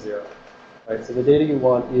 12 are 0. Right? So the data you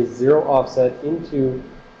want is 0 offset into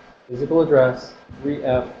physical address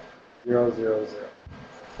 3F000.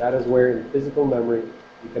 That is where in physical memory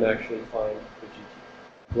you can actually find the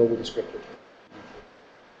GT, global descriptor.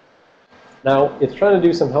 Now, it's trying to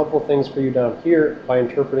do some helpful things for you down here by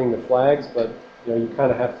interpreting the flags, but you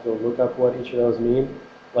kind of have to go look up what each of those mean.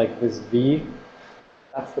 Like this V,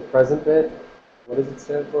 that's the present bit. What does it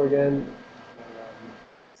stand for again?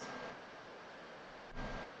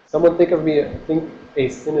 Someone think a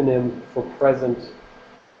synonym for present,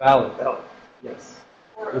 valid. Valid. Yes.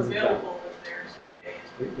 Or available if there's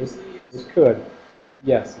It could.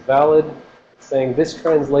 Yes, valid. It's saying this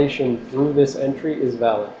translation through this entry is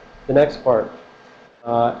valid. The next part,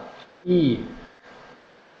 E.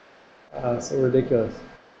 So ridiculous.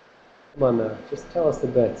 Come on now, just tell us the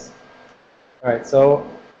bits. All right, so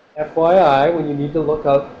FYI, when you need to look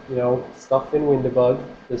up, stuff in WinDbg,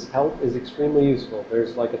 this help is extremely useful.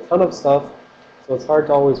 There's like a ton of stuff, so it's hard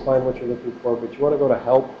to always find what you're looking for, but you want to go to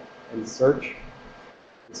help and search.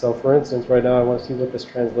 And so for instance, right now I want to see what this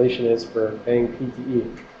translation is for Bang PTE.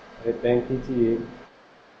 I hit Bang PTE.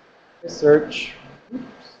 I search. Oops.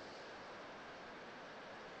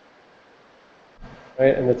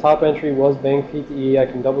 Right, and the top entry was Bang PTE. I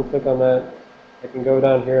can double click on that. I can go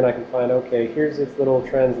down here and I can find, okay, here's its little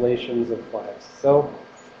translations of flags. So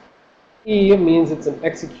E means it's an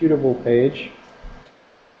executable page,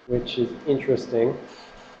 which is interesting.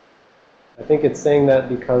 I think it's saying that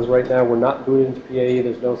because right now we're not booted into PAE,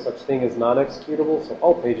 there's no such thing as non-executable, so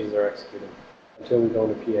all pages are executable until we go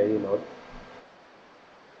into PAE mode.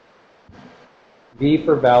 B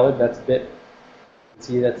for valid, that's bit.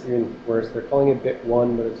 See, that's even worse. They're calling it bit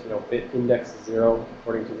 1, but it's, bit index 0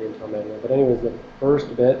 according to the Intel manual. But anyways, the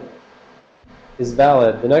first bit is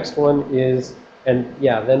valid. The next one is, and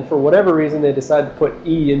yeah, then for whatever reason they decide to put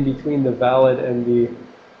E in between the valid and the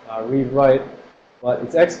read-write. But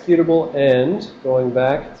it's executable, and going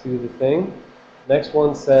back to the thing, next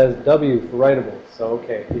one says W for writable. So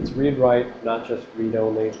okay, it's read-write, not just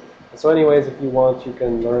read-only. And so anyways, if you want, you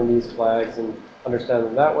can learn these flags and understand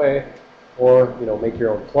them that way. Or, make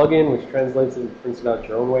your own plugin, which translates it and prints it out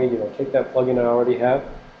your own way. Take that plugin I already have,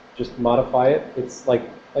 just modify it. It's like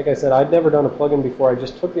I said, I'd never done a plugin before. I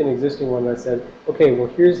just took an existing one and I said, okay, well,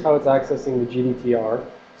 here's how it's accessing the GDTR.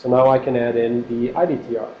 So now I can add in the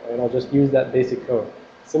IDTR, right? I'll just use that basic code.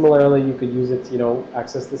 Similarly, you could use it to,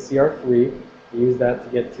 access the CR3. Use that to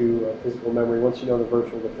get to physical memory once you know the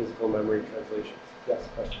virtual to physical memory translations. Yes,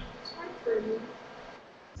 question?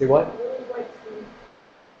 Say what?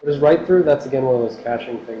 What is write through? That's again one of those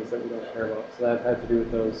caching things that we don't care about. So that had to do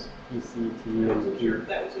with those PCT and P.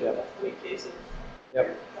 That was a funny case of.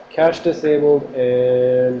 Yep. Cache disabled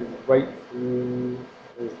and write through.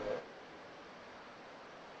 What is that?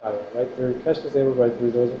 I don't know. Write through. Cache disabled. Write through.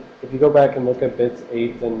 Those. If you go back and look at bits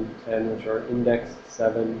 8 and 10, which are indexed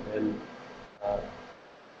 7 and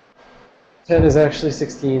 10 is actually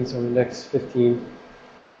 16, so index 15.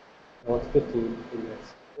 No, it's 15.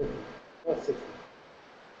 Index 15. Not 16.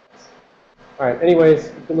 All right, anyways,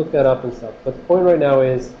 you can look that up and stuff. But the point right now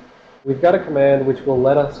is we've got a command which will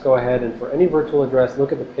let us go ahead and for any virtual address,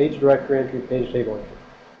 look at the page directory entry, page table entry.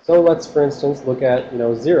 So let's, for instance, look at,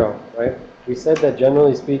 0, right? We said that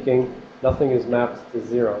generally speaking, nothing is mapped to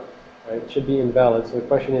 0, right? It should be invalid. So the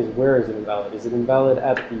question is, where is it invalid? Is it invalid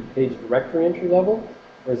at the page directory entry level,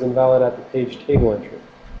 or is it invalid at the page table entry?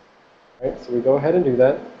 Right, so we go ahead and do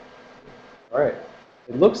that. All right.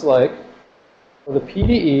 It looks like for the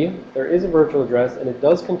PDE, there is a virtual address, and it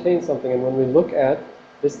does contain something. And when we look at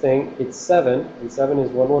this thing, it's 7, and 7 is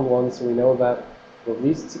 111, so we know that the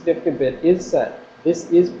least significant bit is set. This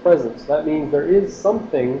is present, so that means there is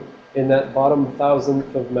something in that bottom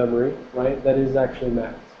 1,000th of memory, right, that is actually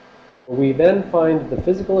mapped. We then find the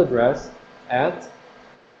physical address at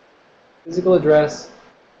physical address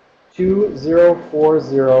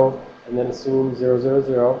 2040, and then assume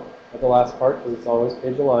 000 at the last part, because it's always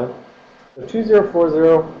page aligned. So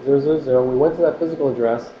 2040,000, we went to that physical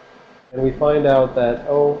address, and we find out that,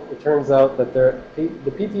 oh, it turns out that the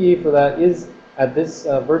PTE for that is at this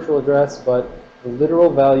virtual address, but the literal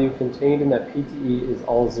value contained in that PTE is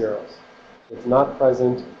all zeros. It's not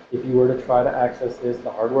present. If you were to try to access this, the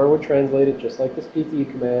hardware would translate it just like this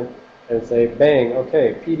PTE command and say, bang,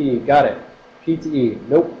 okay, PTE, got it. PTE,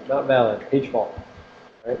 nope, not valid, page fault.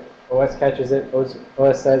 Right? OS catches it.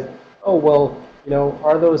 OS says, oh, well,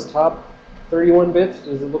 are those top 31 bits?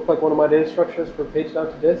 Does it look like one of my data structures for page down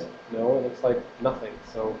to disk? No, it looks like nothing.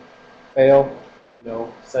 So fail,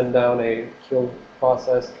 send down a kill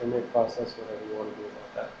process, terminate process, whatever you want to do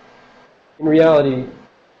about that. In reality,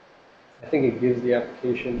 I think it gives the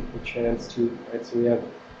application a chance to, right? So we have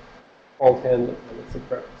fault handling,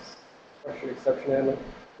 exception handling.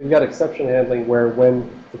 We've got exception handling where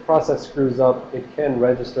when the process screws up, it can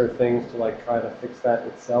register things to try to fix that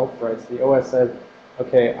itself, right? So the OS says,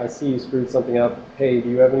 okay, I see you screwed something up. Hey, do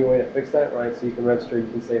you have any way to fix that, right? So you can register, you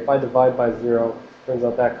can say, if I divide by 0, turns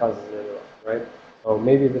out that causes an interrupt, right? So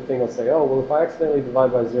maybe the thing will say, oh, well, if I accidentally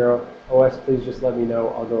divide by 0, OS, please just let me know.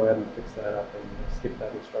 I'll go ahead and fix that up and skip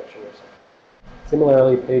that instruction or something.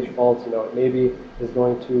 Similarly, page faults, it maybe is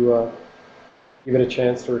going to give it a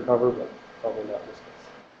chance to recover, but probably not in this case.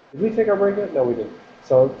 Did we take our break yet? No, we didn't.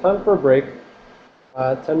 So time for a break.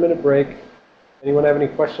 10-minute break. Anyone have any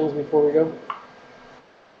questions before we go?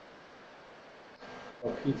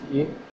 Oh, PTE.